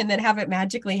decision and then have it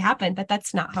magically happen, but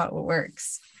that's not how it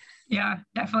works. Yeah,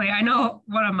 definitely. I know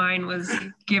one of mine was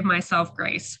give myself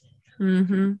grace.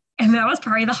 And that was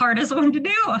probably the hardest one to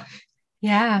do.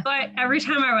 Yeah. But every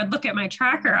time I would look at my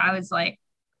tracker, I was like,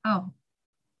 oh,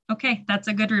 okay, that's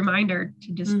a good reminder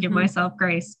to just give myself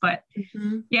grace. But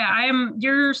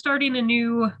you're starting a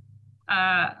new,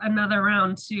 another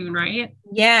round soon, right?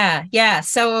 Yeah.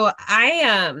 So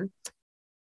I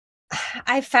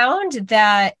found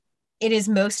that it is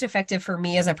most effective for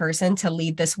me as a person to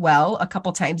lead this well a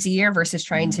couple times a year versus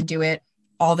trying to do it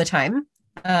all the time,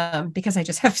 because I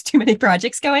just have too many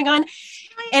projects going on.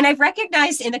 And I've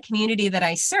recognized in the community that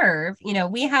I serve,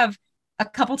 we have a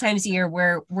couple times a year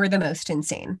where we're the most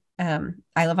insane.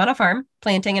 I live on a farm,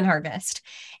 planting and harvest.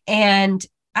 And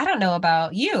I don't know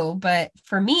about you, but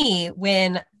for me,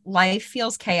 when life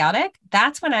feels chaotic,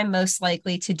 that's when I'm most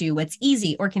likely to do what's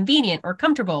easy or convenient or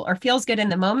comfortable or feels good in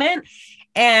the moment.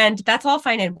 And that's all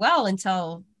fine and well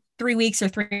until 3 weeks or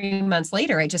 3 months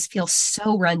later, I just feel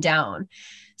so run down.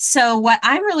 So what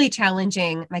I'm really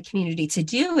challenging my community to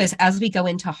do is, as we go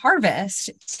into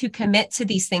harvest, to commit to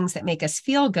these things that make us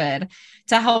feel good,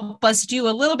 to help us do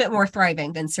a little bit more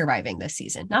thriving than surviving this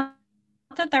season. Not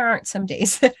that there aren't some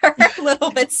days that are a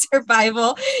little bit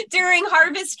survival during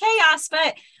harvest chaos,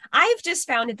 but I've just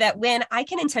found that when I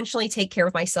can intentionally take care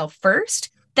of myself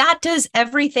first, that does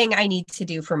everything I need to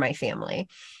do for my family.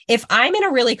 If I'm in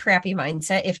a really crappy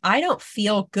mindset, if I don't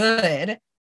feel good,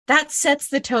 that sets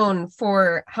the tone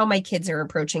for how my kids are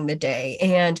approaching the day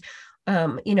and,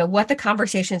 what the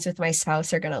conversations with my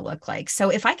spouse are going to look like. So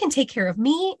if I can take care of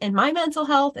me and my mental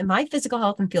health and my physical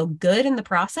health and feel good in the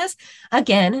process,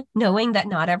 again, knowing that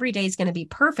not every day is going to be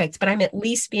perfect, but I'm at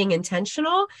least being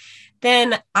intentional,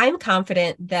 then I'm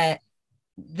confident that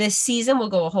this season will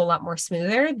go a whole lot more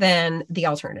smoother than the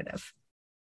alternative.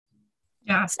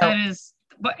 Yeah, So, that is,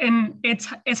 and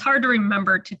it's hard to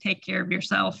remember to take care of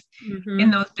yourself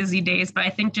in those busy days. But I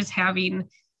think just having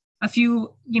a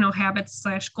few, habits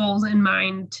 / goals in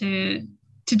mind to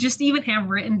just even have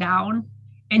written down,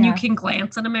 and you can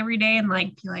glance at them every day and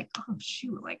like be like, oh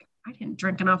shoot, like I didn't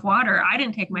drink enough water, I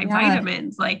didn't take my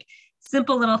vitamins, like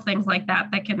simple little things like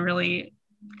that can really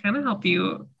kind of help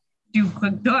you do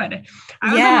good.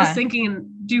 I was almost thinking,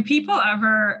 do people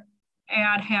ever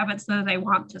add habits that they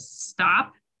want to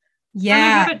stop?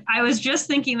 Yeah. I was just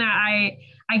thinking that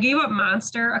I gave up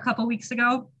Monster a couple weeks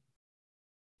ago,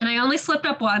 and I only slipped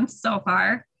up once so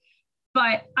far,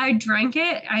 but I drank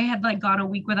it. I had like gone a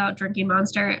week without drinking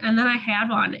Monster, and then I had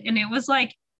one, and it was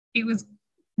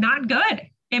not good.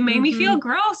 It made me feel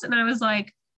gross. And I was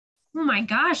like, oh my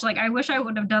gosh, like I wish I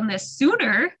would have done this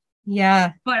sooner.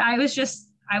 Yeah. But I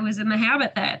was in the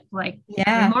habit that like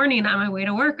every morning on my way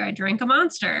to work, I drank a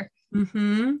Monster.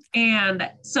 And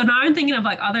so now I'm thinking of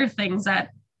like other things that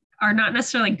are not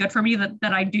necessarily good for me that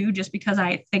I do just because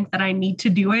I think that I need to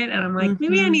do it. And I'm like,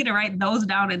 maybe I need to write those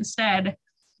down instead.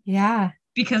 Yeah.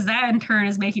 Because that in turn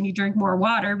is making me drink more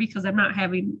water because I'm not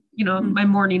having, my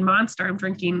morning Monster. I'm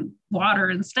drinking water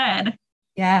instead.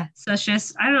 Yeah. So it's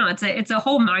just, I don't know. It's a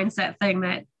whole mindset thing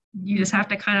that you just have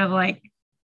to kind of like,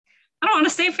 I don't want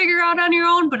to say figure out on your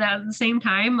own, but at the same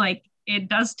time, like it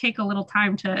does take a little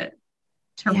time to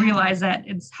realize that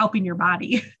it's helping your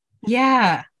body.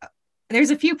 Yeah.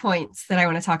 There's a few points that I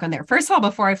want to talk on there. First of all,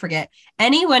 before I forget,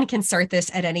 anyone can start this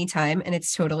at any time and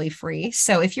it's totally free.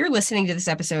 So if you're listening to this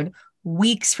episode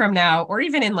weeks from now, or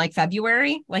even in like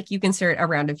February, like you can start a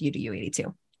round of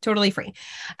U82, totally free.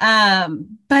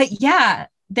 But yeah,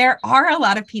 there are a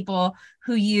lot of people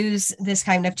who use this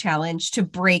kind of challenge to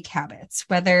break habits,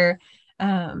 whether,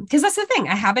 because that's the thing,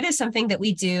 a habit is something that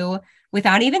we do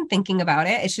without even thinking about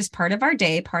it. It's just part of our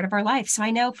day, part of our life. So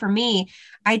I know for me,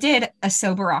 I did a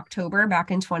sober October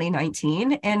back in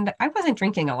 2019, and I wasn't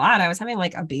drinking a lot. I was having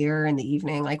like a beer in the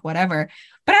evening, like whatever.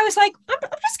 But I was like, I'm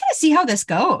just going to see how this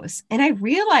goes. And I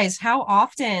realized how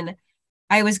often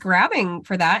I was grabbing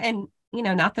for that. And,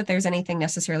 not that there's anything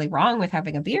necessarily wrong with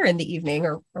having a beer in the evening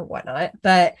or whatnot,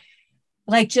 but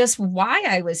like just why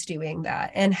I was doing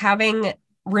that and having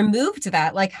removed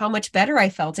that, like how much better I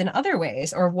felt in other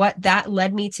ways or what that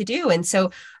led me to do. And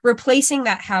so replacing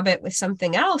that habit with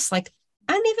something else, like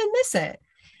I didn't even miss it.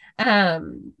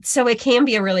 So it can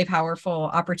be a really powerful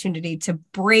opportunity to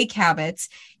break habits.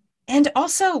 And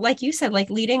also, like you said, like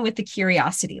leading with the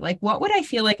curiosity, like what would I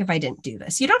feel like if I didn't do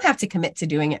this? You don't have to commit to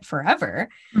doing it forever,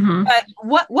 but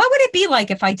what would it be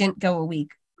like if I didn't go a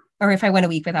week, or if I went a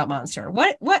week without Monster?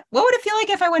 What would it feel like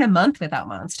if I went a month without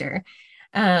Monster?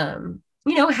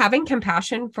 Having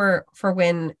compassion for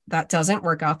when that doesn't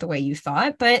work out the way you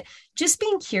thought, but just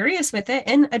being curious with it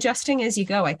and adjusting as you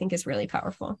go, I think is really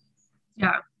powerful.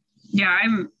 Yeah. Yeah.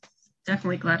 I'm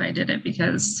definitely glad I did it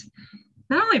because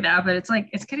not only that, but it's like,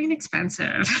 it's getting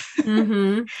expensive.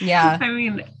 Yeah. I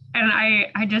mean, and I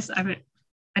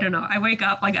don't know. I wake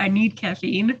up like I need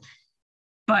caffeine,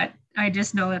 but I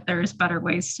just know that there's better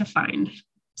ways to find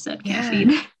said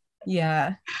caffeine.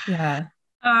 Yeah. Yeah.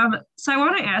 So I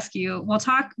want to ask you, we'll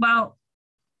talk about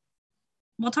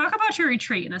your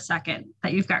retreat in a second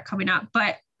that you've got coming up,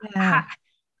 but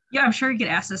I'm sure you get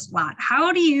asked this a lot.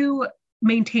 How do you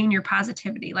maintain your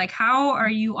positivity? Like, how are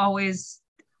you always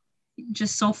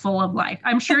just so full of life?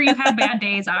 I'm sure you have bad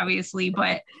days, obviously,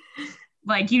 but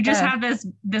like you just have this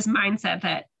mindset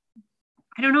that,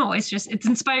 I don't know, it's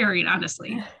inspiring,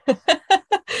 honestly.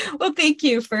 Well, thank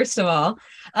you, first of all.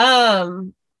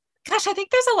 Gosh, I think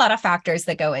there's a lot of factors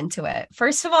that go into it.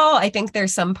 First of all, I think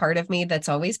there's some part of me that's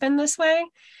always been this way.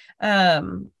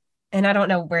 And I don't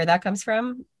know where that comes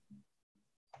from.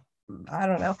 I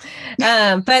don't know.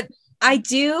 But I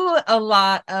do a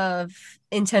lot of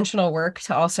intentional work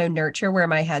to also nurture where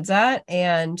my head's at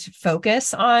and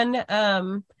focus on,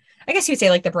 I guess you'd say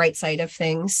like the bright side of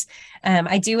things.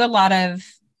 I do a lot of,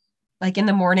 like in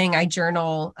the morning, I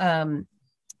journal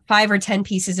 5 or 10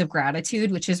 pieces of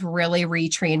gratitude, which is really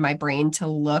retrain my brain to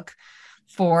look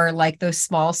for like those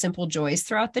small, simple joys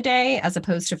throughout the day, as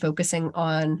opposed to focusing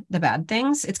on the bad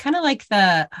things. It's kind of like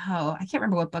I can't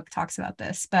remember what book talks about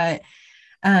this, but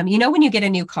when you get a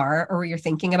new car or you're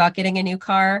thinking about getting a new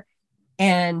car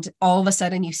and all of a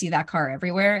sudden you see that car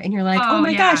everywhere and you're like, oh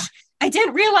my gosh, I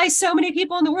didn't realize so many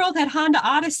people in the world had Honda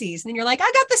Odysseys. And then you're like,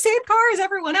 I got the same car as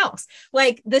everyone else.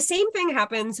 Like the same thing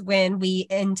happens when we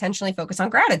intentionally focus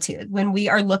on gratitude. When we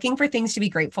are looking for things to be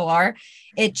grateful for,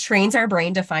 it trains our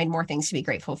brain to find more things to be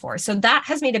grateful for. So that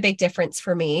has made a big difference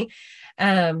for me.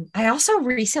 I also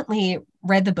recently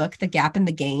read the book, The Gap and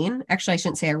the Gain. Actually, I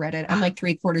shouldn't say I read it. I'm like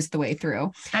 3/4 of the way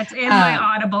through. That's in my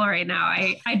Audible right now.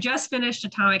 I just finished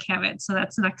Atomic Habits, so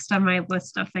that's next on my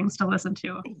list of things to listen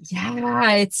to.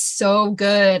 Yeah, it's so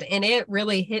good. And it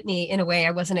really hit me in a way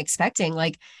I wasn't expecting.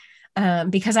 Like,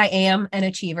 because I am an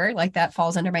achiever, like that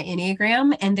falls under my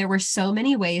Enneagram. And there were so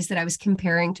many ways that I was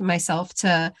comparing to myself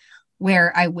to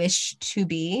where I wish to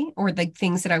be, or the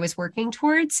things that I was working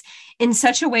towards, in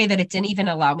such a way that it didn't even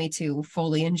allow me to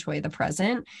fully enjoy the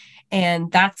present.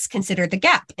 And that's considered the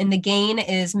gap. And the gain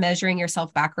is measuring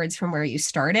yourself backwards from where you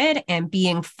started and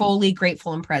being fully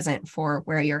grateful and present for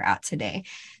where you're at today.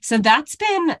 So that's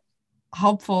been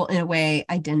helpful in a way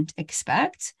I didn't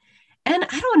expect. And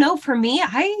I don't know, for me,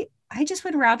 I just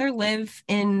would rather live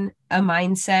in a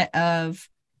mindset of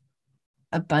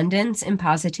abundance and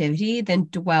positivity than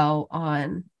dwell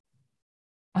on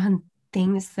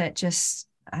things that just,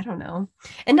 I don't know.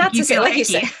 And not to say, like you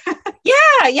said,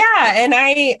 yeah. And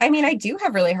I mean, I do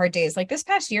have really hard days. Like this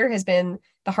past year has been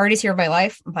the hardest year of my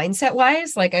life, mindset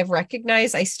wise. Like I've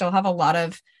recognized I still have a lot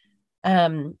of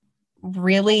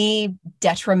really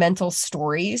detrimental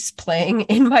stories playing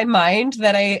in my mind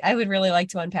that I would really like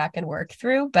to unpack and work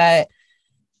through. But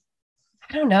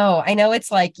I don't know. I know it's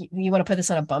like you want to put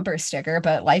this on a bumper sticker,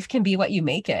 but life can be what you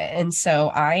make it. And so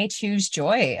I choose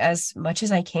joy as much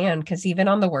as I can, because even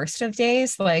on the worst of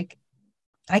days, like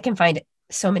I can find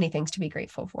so many things to be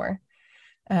grateful for.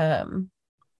 And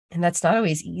that's not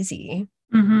always easy,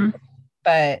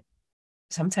 but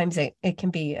sometimes it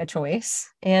can be a choice.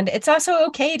 And it's also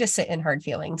okay to sit in hard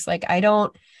feelings. Like I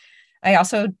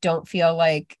also don't feel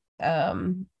like,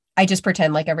 I just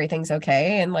pretend like everything's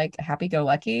okay and like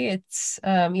happy-go-lucky. It's,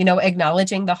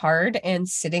 acknowledging the hard and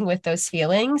sitting with those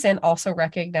feelings, and also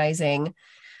recognizing,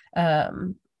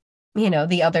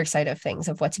 the other side of things,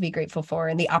 of what to be grateful for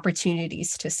and the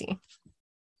opportunities to see.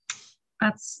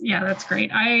 That's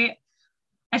great. I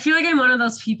feel like I'm one of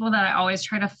those people that I always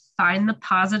try to find the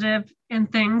positive in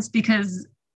things, because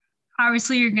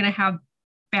obviously you're going to have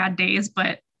bad days,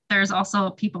 but there's also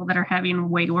people that are having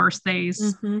way worse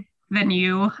days than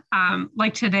you.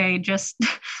 Like today, just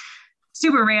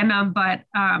super random, but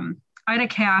I had a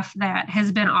calf that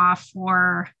has been off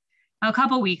for a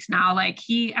couple weeks now. Like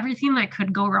everything that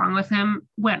could go wrong with him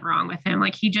went wrong with him.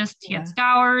 Like he had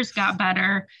scours, got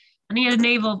better. And he had a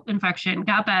navel infection,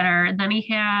 got better. And then he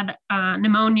had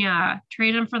pneumonia,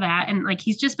 treated him for that. And like,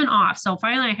 he's just been off. So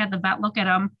finally I had the vet look at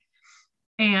him,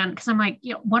 and cause I'm like,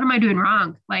 what am I doing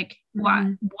wrong? Like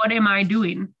what am I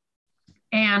doing?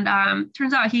 And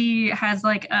turns out he has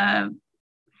like an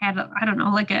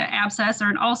abscess or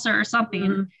an ulcer or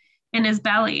something in his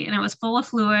belly, and it was full of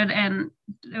fluid. And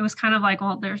it was kind of like,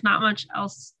 well, there's not much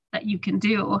else that you can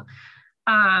do.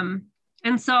 And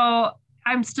so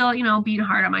I'm still, being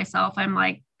hard on myself. I'm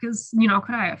like, cause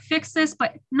could I have fixed this?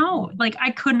 But no, like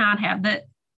I could not have that.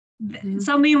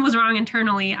 Something was wrong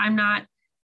internally. I'm not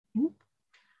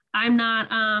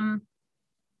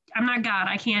God.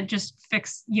 I can't just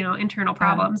fix, internal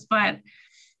problems. But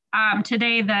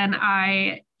today then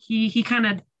he kind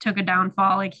of took a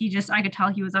downfall. Like I could tell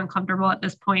he was uncomfortable at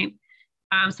this point.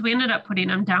 So we ended up putting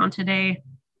him down today.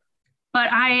 But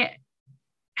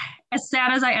as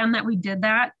sad as I am that we did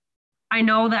that, I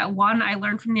know that one, I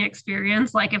learned from the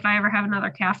experience. Like if I ever have another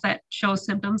calf that shows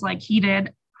symptoms like he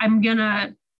did, I'm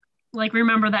gonna like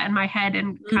remember that in my head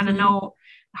and kind of know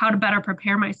how to better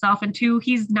prepare myself. And two,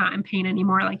 he's not in pain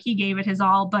anymore. Like he gave it his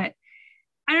all, but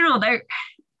I don't know,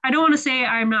 I don't want to say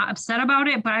I'm not upset about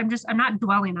it, but I'm not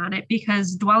dwelling on it,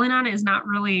 because dwelling on it is not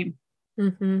really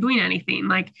doing anything.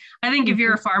 Like I think if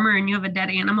you're a farmer and you have a dead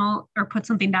animal or put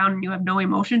something down and you have no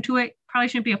emotion to it, probably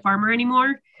shouldn't be a farmer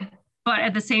anymore. But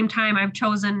at the same time, I've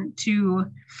chosen to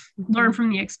learn from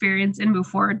the experience and move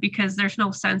forward, because there's no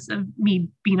sense of me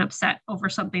being upset over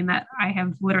something that I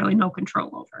have literally no control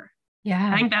over.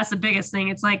 Yeah. I think that's the biggest thing.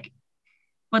 It's like,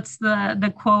 what's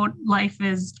the quote? Life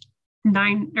is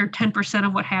 9 or 10%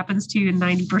 of what happens to you and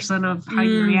 90% of how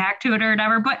you react to it or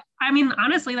whatever. But I mean,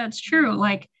 honestly, that's true.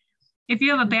 Like if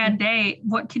you have a bad day,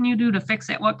 what can you do to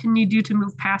fix it? What can you do to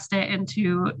move past it and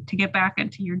to get back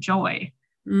into your joy?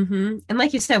 And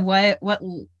like you said,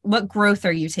 what growth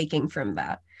are you taking from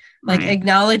that? Like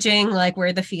acknowledging like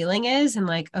where the feeling is, and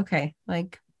like, okay,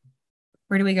 like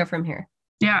where do we go from here?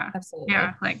 Yeah. Absolutely.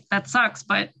 Yeah. Like that sucks,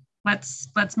 but let's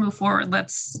move forward. I'm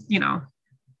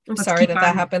sorry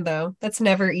that happened though. That's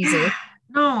never easy.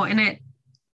 No. And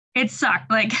it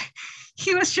sucked. Like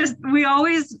we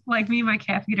always, like me and my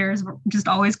calf feeders just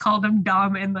always called him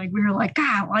dumb. And like, we were like,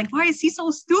 God, like, why is he so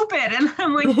stupid? And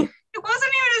I'm like, It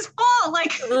wasn't even his fault.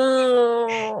 Like,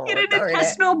 Oh, he had an darn it.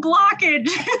 intestinal blockage.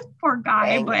 Poor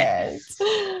guy. Dang But it.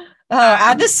 Oh,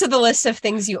 add this to the list of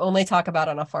things you only talk about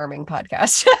on a farming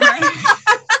podcast. right?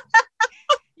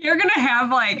 You're gonna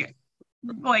have like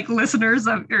listeners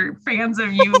of or fans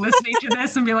of you listening to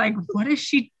this and be like, what is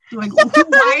she like?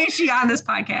 Why is she on this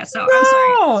podcast? So I'm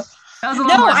sorry. That was a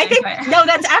little I think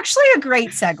that's actually a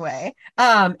great segue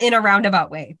in a roundabout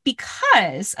way,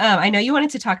 because I know you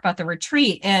wanted to talk about the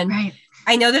retreat, and right.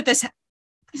 I know that this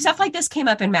stuff like this came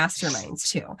up in masterminds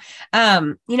too.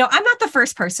 I'm not the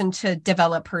first person to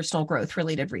develop personal growth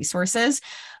related resources,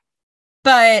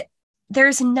 but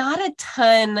there's not a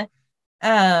ton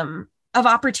of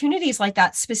opportunities like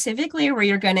that, specifically where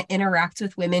you're going to interact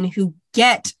with women who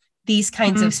get these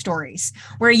kinds of stories,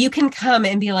 where you can come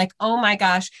and be like, oh my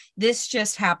gosh, this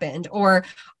just happened, or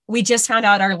we just found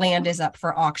out our land is up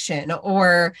for auction,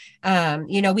 or,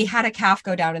 we had a calf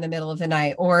go down in the middle of the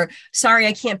night, or sorry,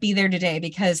 I can't be there today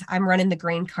because I'm running the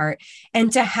grain cart.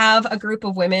 And to have a group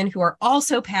of women who are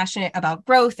also passionate about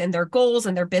growth and their goals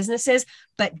and their businesses,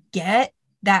 but get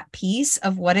that piece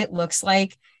of what it looks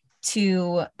like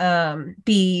to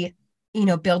be,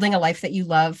 building a life that you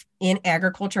love in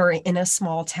agriculture or in a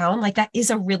small town, like that is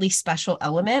a really special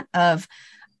element of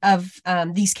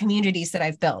these communities that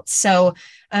I've built. So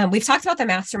we've talked about the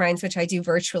masterminds, which I do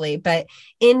virtually, but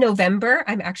in November,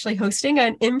 I'm actually hosting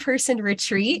an in-person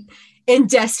retreat in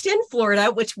Destin,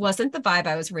 Florida, which wasn't the vibe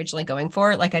I was originally going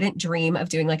for. Like, I didn't dream of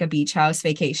doing like a beach house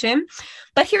vacation.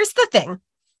 But here's the thing.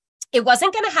 It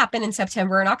wasn't going to happen in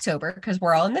September and October because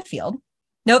we're all in the field.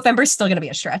 November is still going to be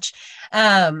a stretch.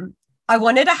 I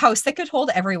wanted a house that could hold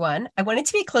everyone. I wanted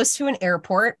to be close to an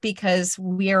airport because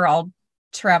we are all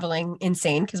traveling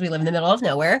insane because we live in the middle of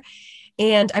nowhere.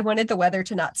 And I wanted the weather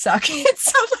to not suck.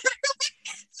 So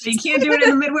you can't do it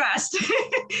in the Midwest.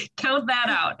 Count that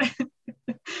out.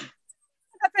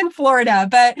 Up in Florida,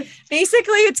 but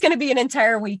basically it's going to be an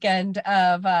entire weekend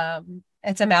of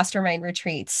it's a mastermind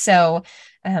retreat. So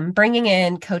bringing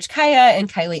in Coach Kaya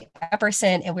and Kylie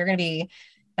Epperson, and we're going to be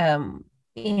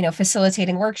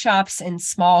facilitating workshops and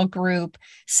small group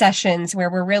sessions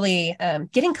where we're really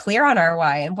getting clear on our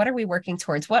why and what are we working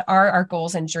towards, what are our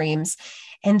goals and dreams,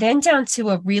 and then down to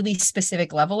a really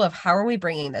specific level of how are we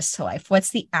bringing this to life,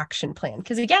 what's the action plan,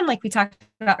 because again, like we talked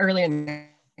about earlier in the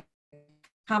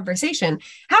conversation,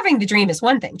 having the dream is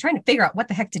one thing, trying to figure out what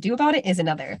the heck to do about it is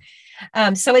another.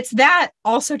 So it's that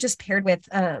also just paired with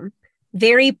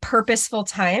very purposeful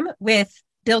time with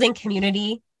building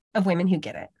community of women who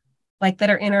get it, like that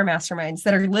are in our masterminds,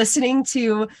 that are listening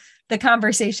to the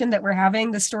conversation that we're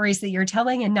having, the stories that you're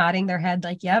telling, and nodding their head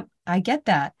like, yep, I get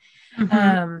that.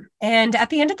 And at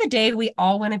the end of the day, we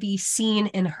all want to be seen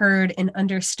and heard and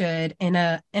understood in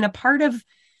a part of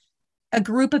a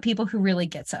group of people who really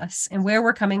gets us and where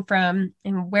we're coming from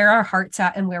and where our heart's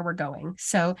at and where we're going.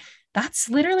 So that's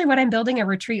literally what I'm building a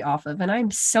retreat off of. And I'm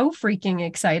so freaking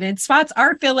excited. Spots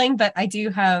are filling, but I do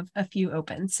have a few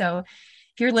open. So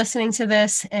if you're listening to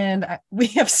this and we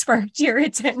have sparked your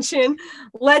attention,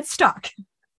 let's talk.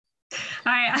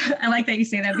 I like that you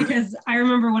say that, because I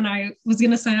remember when I was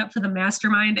going to sign up for the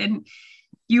mastermind and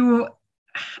I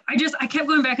kept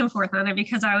going back and forth on it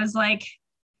because I was like,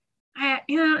 I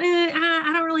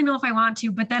don't really know if I want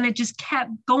to, but then it just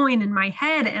kept going in my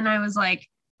head. And I was like,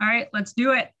 all right, let's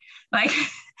do it. Like,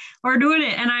 we're doing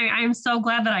it. And I'm so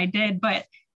glad that I did. But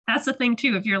that's the thing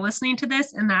too. If you're listening to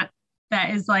this and that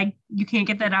is like, you can't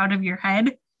get that out of your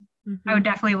head, I would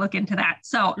definitely look into that.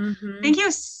 So thank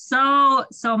you so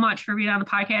much for being on the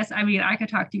podcast. I mean, I could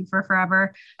talk to you for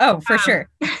forever. Oh, for sure.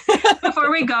 Before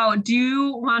we go, do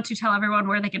you want to tell everyone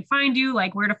where they can find you,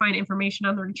 like where to find information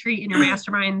on the retreat and your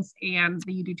masterminds and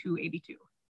the UDO 282?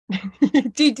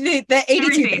 The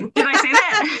 82 thing. Did I say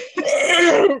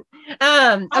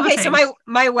that? Okay, so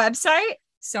my website,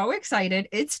 so excited,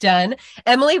 it's done.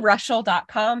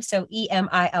 EmilyRuschel.com. So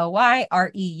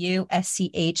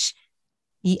EmilyRuschel.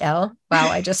 Wow,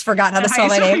 I just forgot how to spell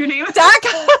my name.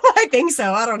 I think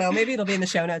so. I don't know. Maybe it'll be in the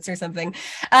show notes or something.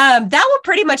 That will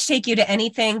pretty much take you to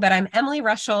anything, but I'm Emily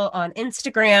Ruschel on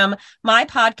Instagram. My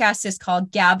podcast is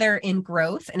called Gather in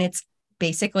Growth, and it's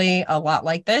basically a lot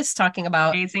like this, talking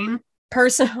about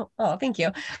personal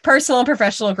and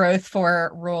professional growth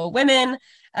for rural women.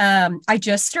 I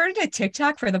just started a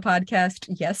TikTok for the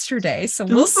podcast yesterday, so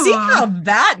we'll see how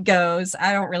that goes.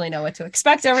 I don't really know what to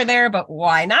expect over there, but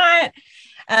why not?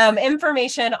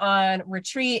 Information on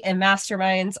retreat and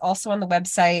masterminds also on the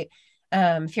website.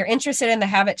 If you're interested in the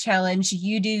Habit Challenge,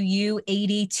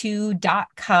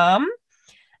 UDO82.com.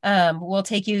 We'll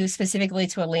take you specifically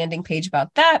to a landing page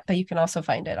about that, but you can also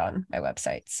find it on my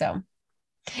website. So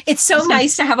It's so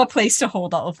nice to have a place to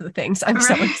hold all of the things. I'm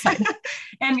so excited.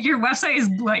 And your website is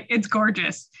like, it's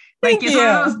gorgeous. Thank It's you. one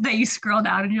of those that you scroll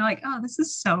down and you're like, oh, this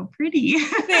is so pretty.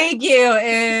 Thank you.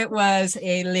 It was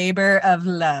a labor of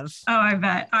love. Oh, I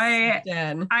bet. I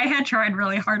Done. had tried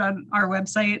really hard on our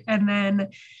website, and then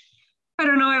I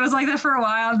don't know, it was like that for a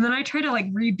while, and then I tried to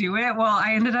like redo it. Well,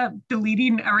 I ended up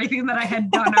deleting everything that I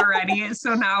had done already.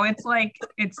 So now it's like,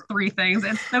 it's 3 things.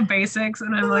 It's the basics,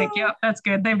 and I'm like, yep, that's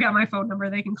good. They've got my phone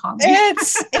number. They can call me.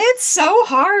 It's so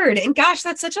hard. And gosh,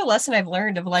 that's such a lesson I've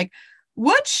learned of like,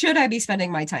 what should I be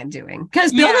spending my time doing?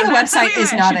 Because building a website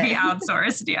is not be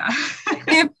outsourced. Yeah.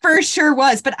 It for sure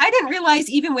was. But I didn't realize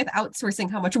even with outsourcing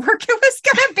how much work it was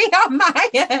going to be on my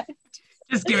end.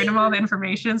 Just giving them all the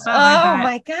information stuff. Oh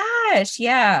my gosh.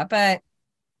 Yeah. But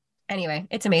anyway,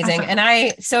 it's amazing. Awesome. And I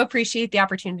so appreciate the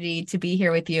opportunity to be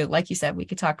here with you. Like you said, we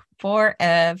could talk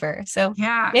forever. So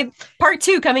yeah, maybe part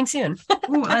 2 coming soon.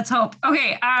 Ooh, let's hope.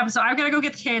 Okay. So I've got to go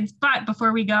get the kids. But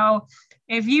before we go,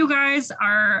 if you guys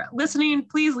are listening,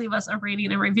 please leave us a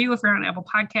rating and review if you're on Apple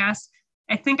Podcasts.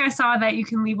 I think I saw that you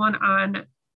can leave one on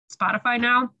Spotify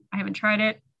now. I haven't tried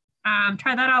it.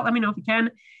 Try that out. Let me know if you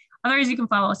can. Otherwise, you can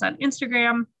follow us on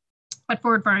Instagram at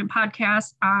Forward Farming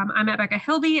Podcast. I'm at Becca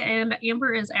Hildy, and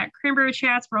Amber is at Cranberry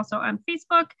Chats. We're also on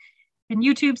Facebook and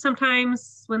YouTube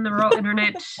sometimes when the rural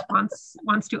internet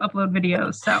wants to upload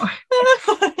videos. So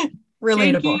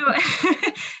Relatable. Thank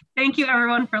you. Thank you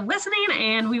everyone for listening,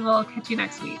 and we will catch you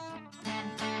next week.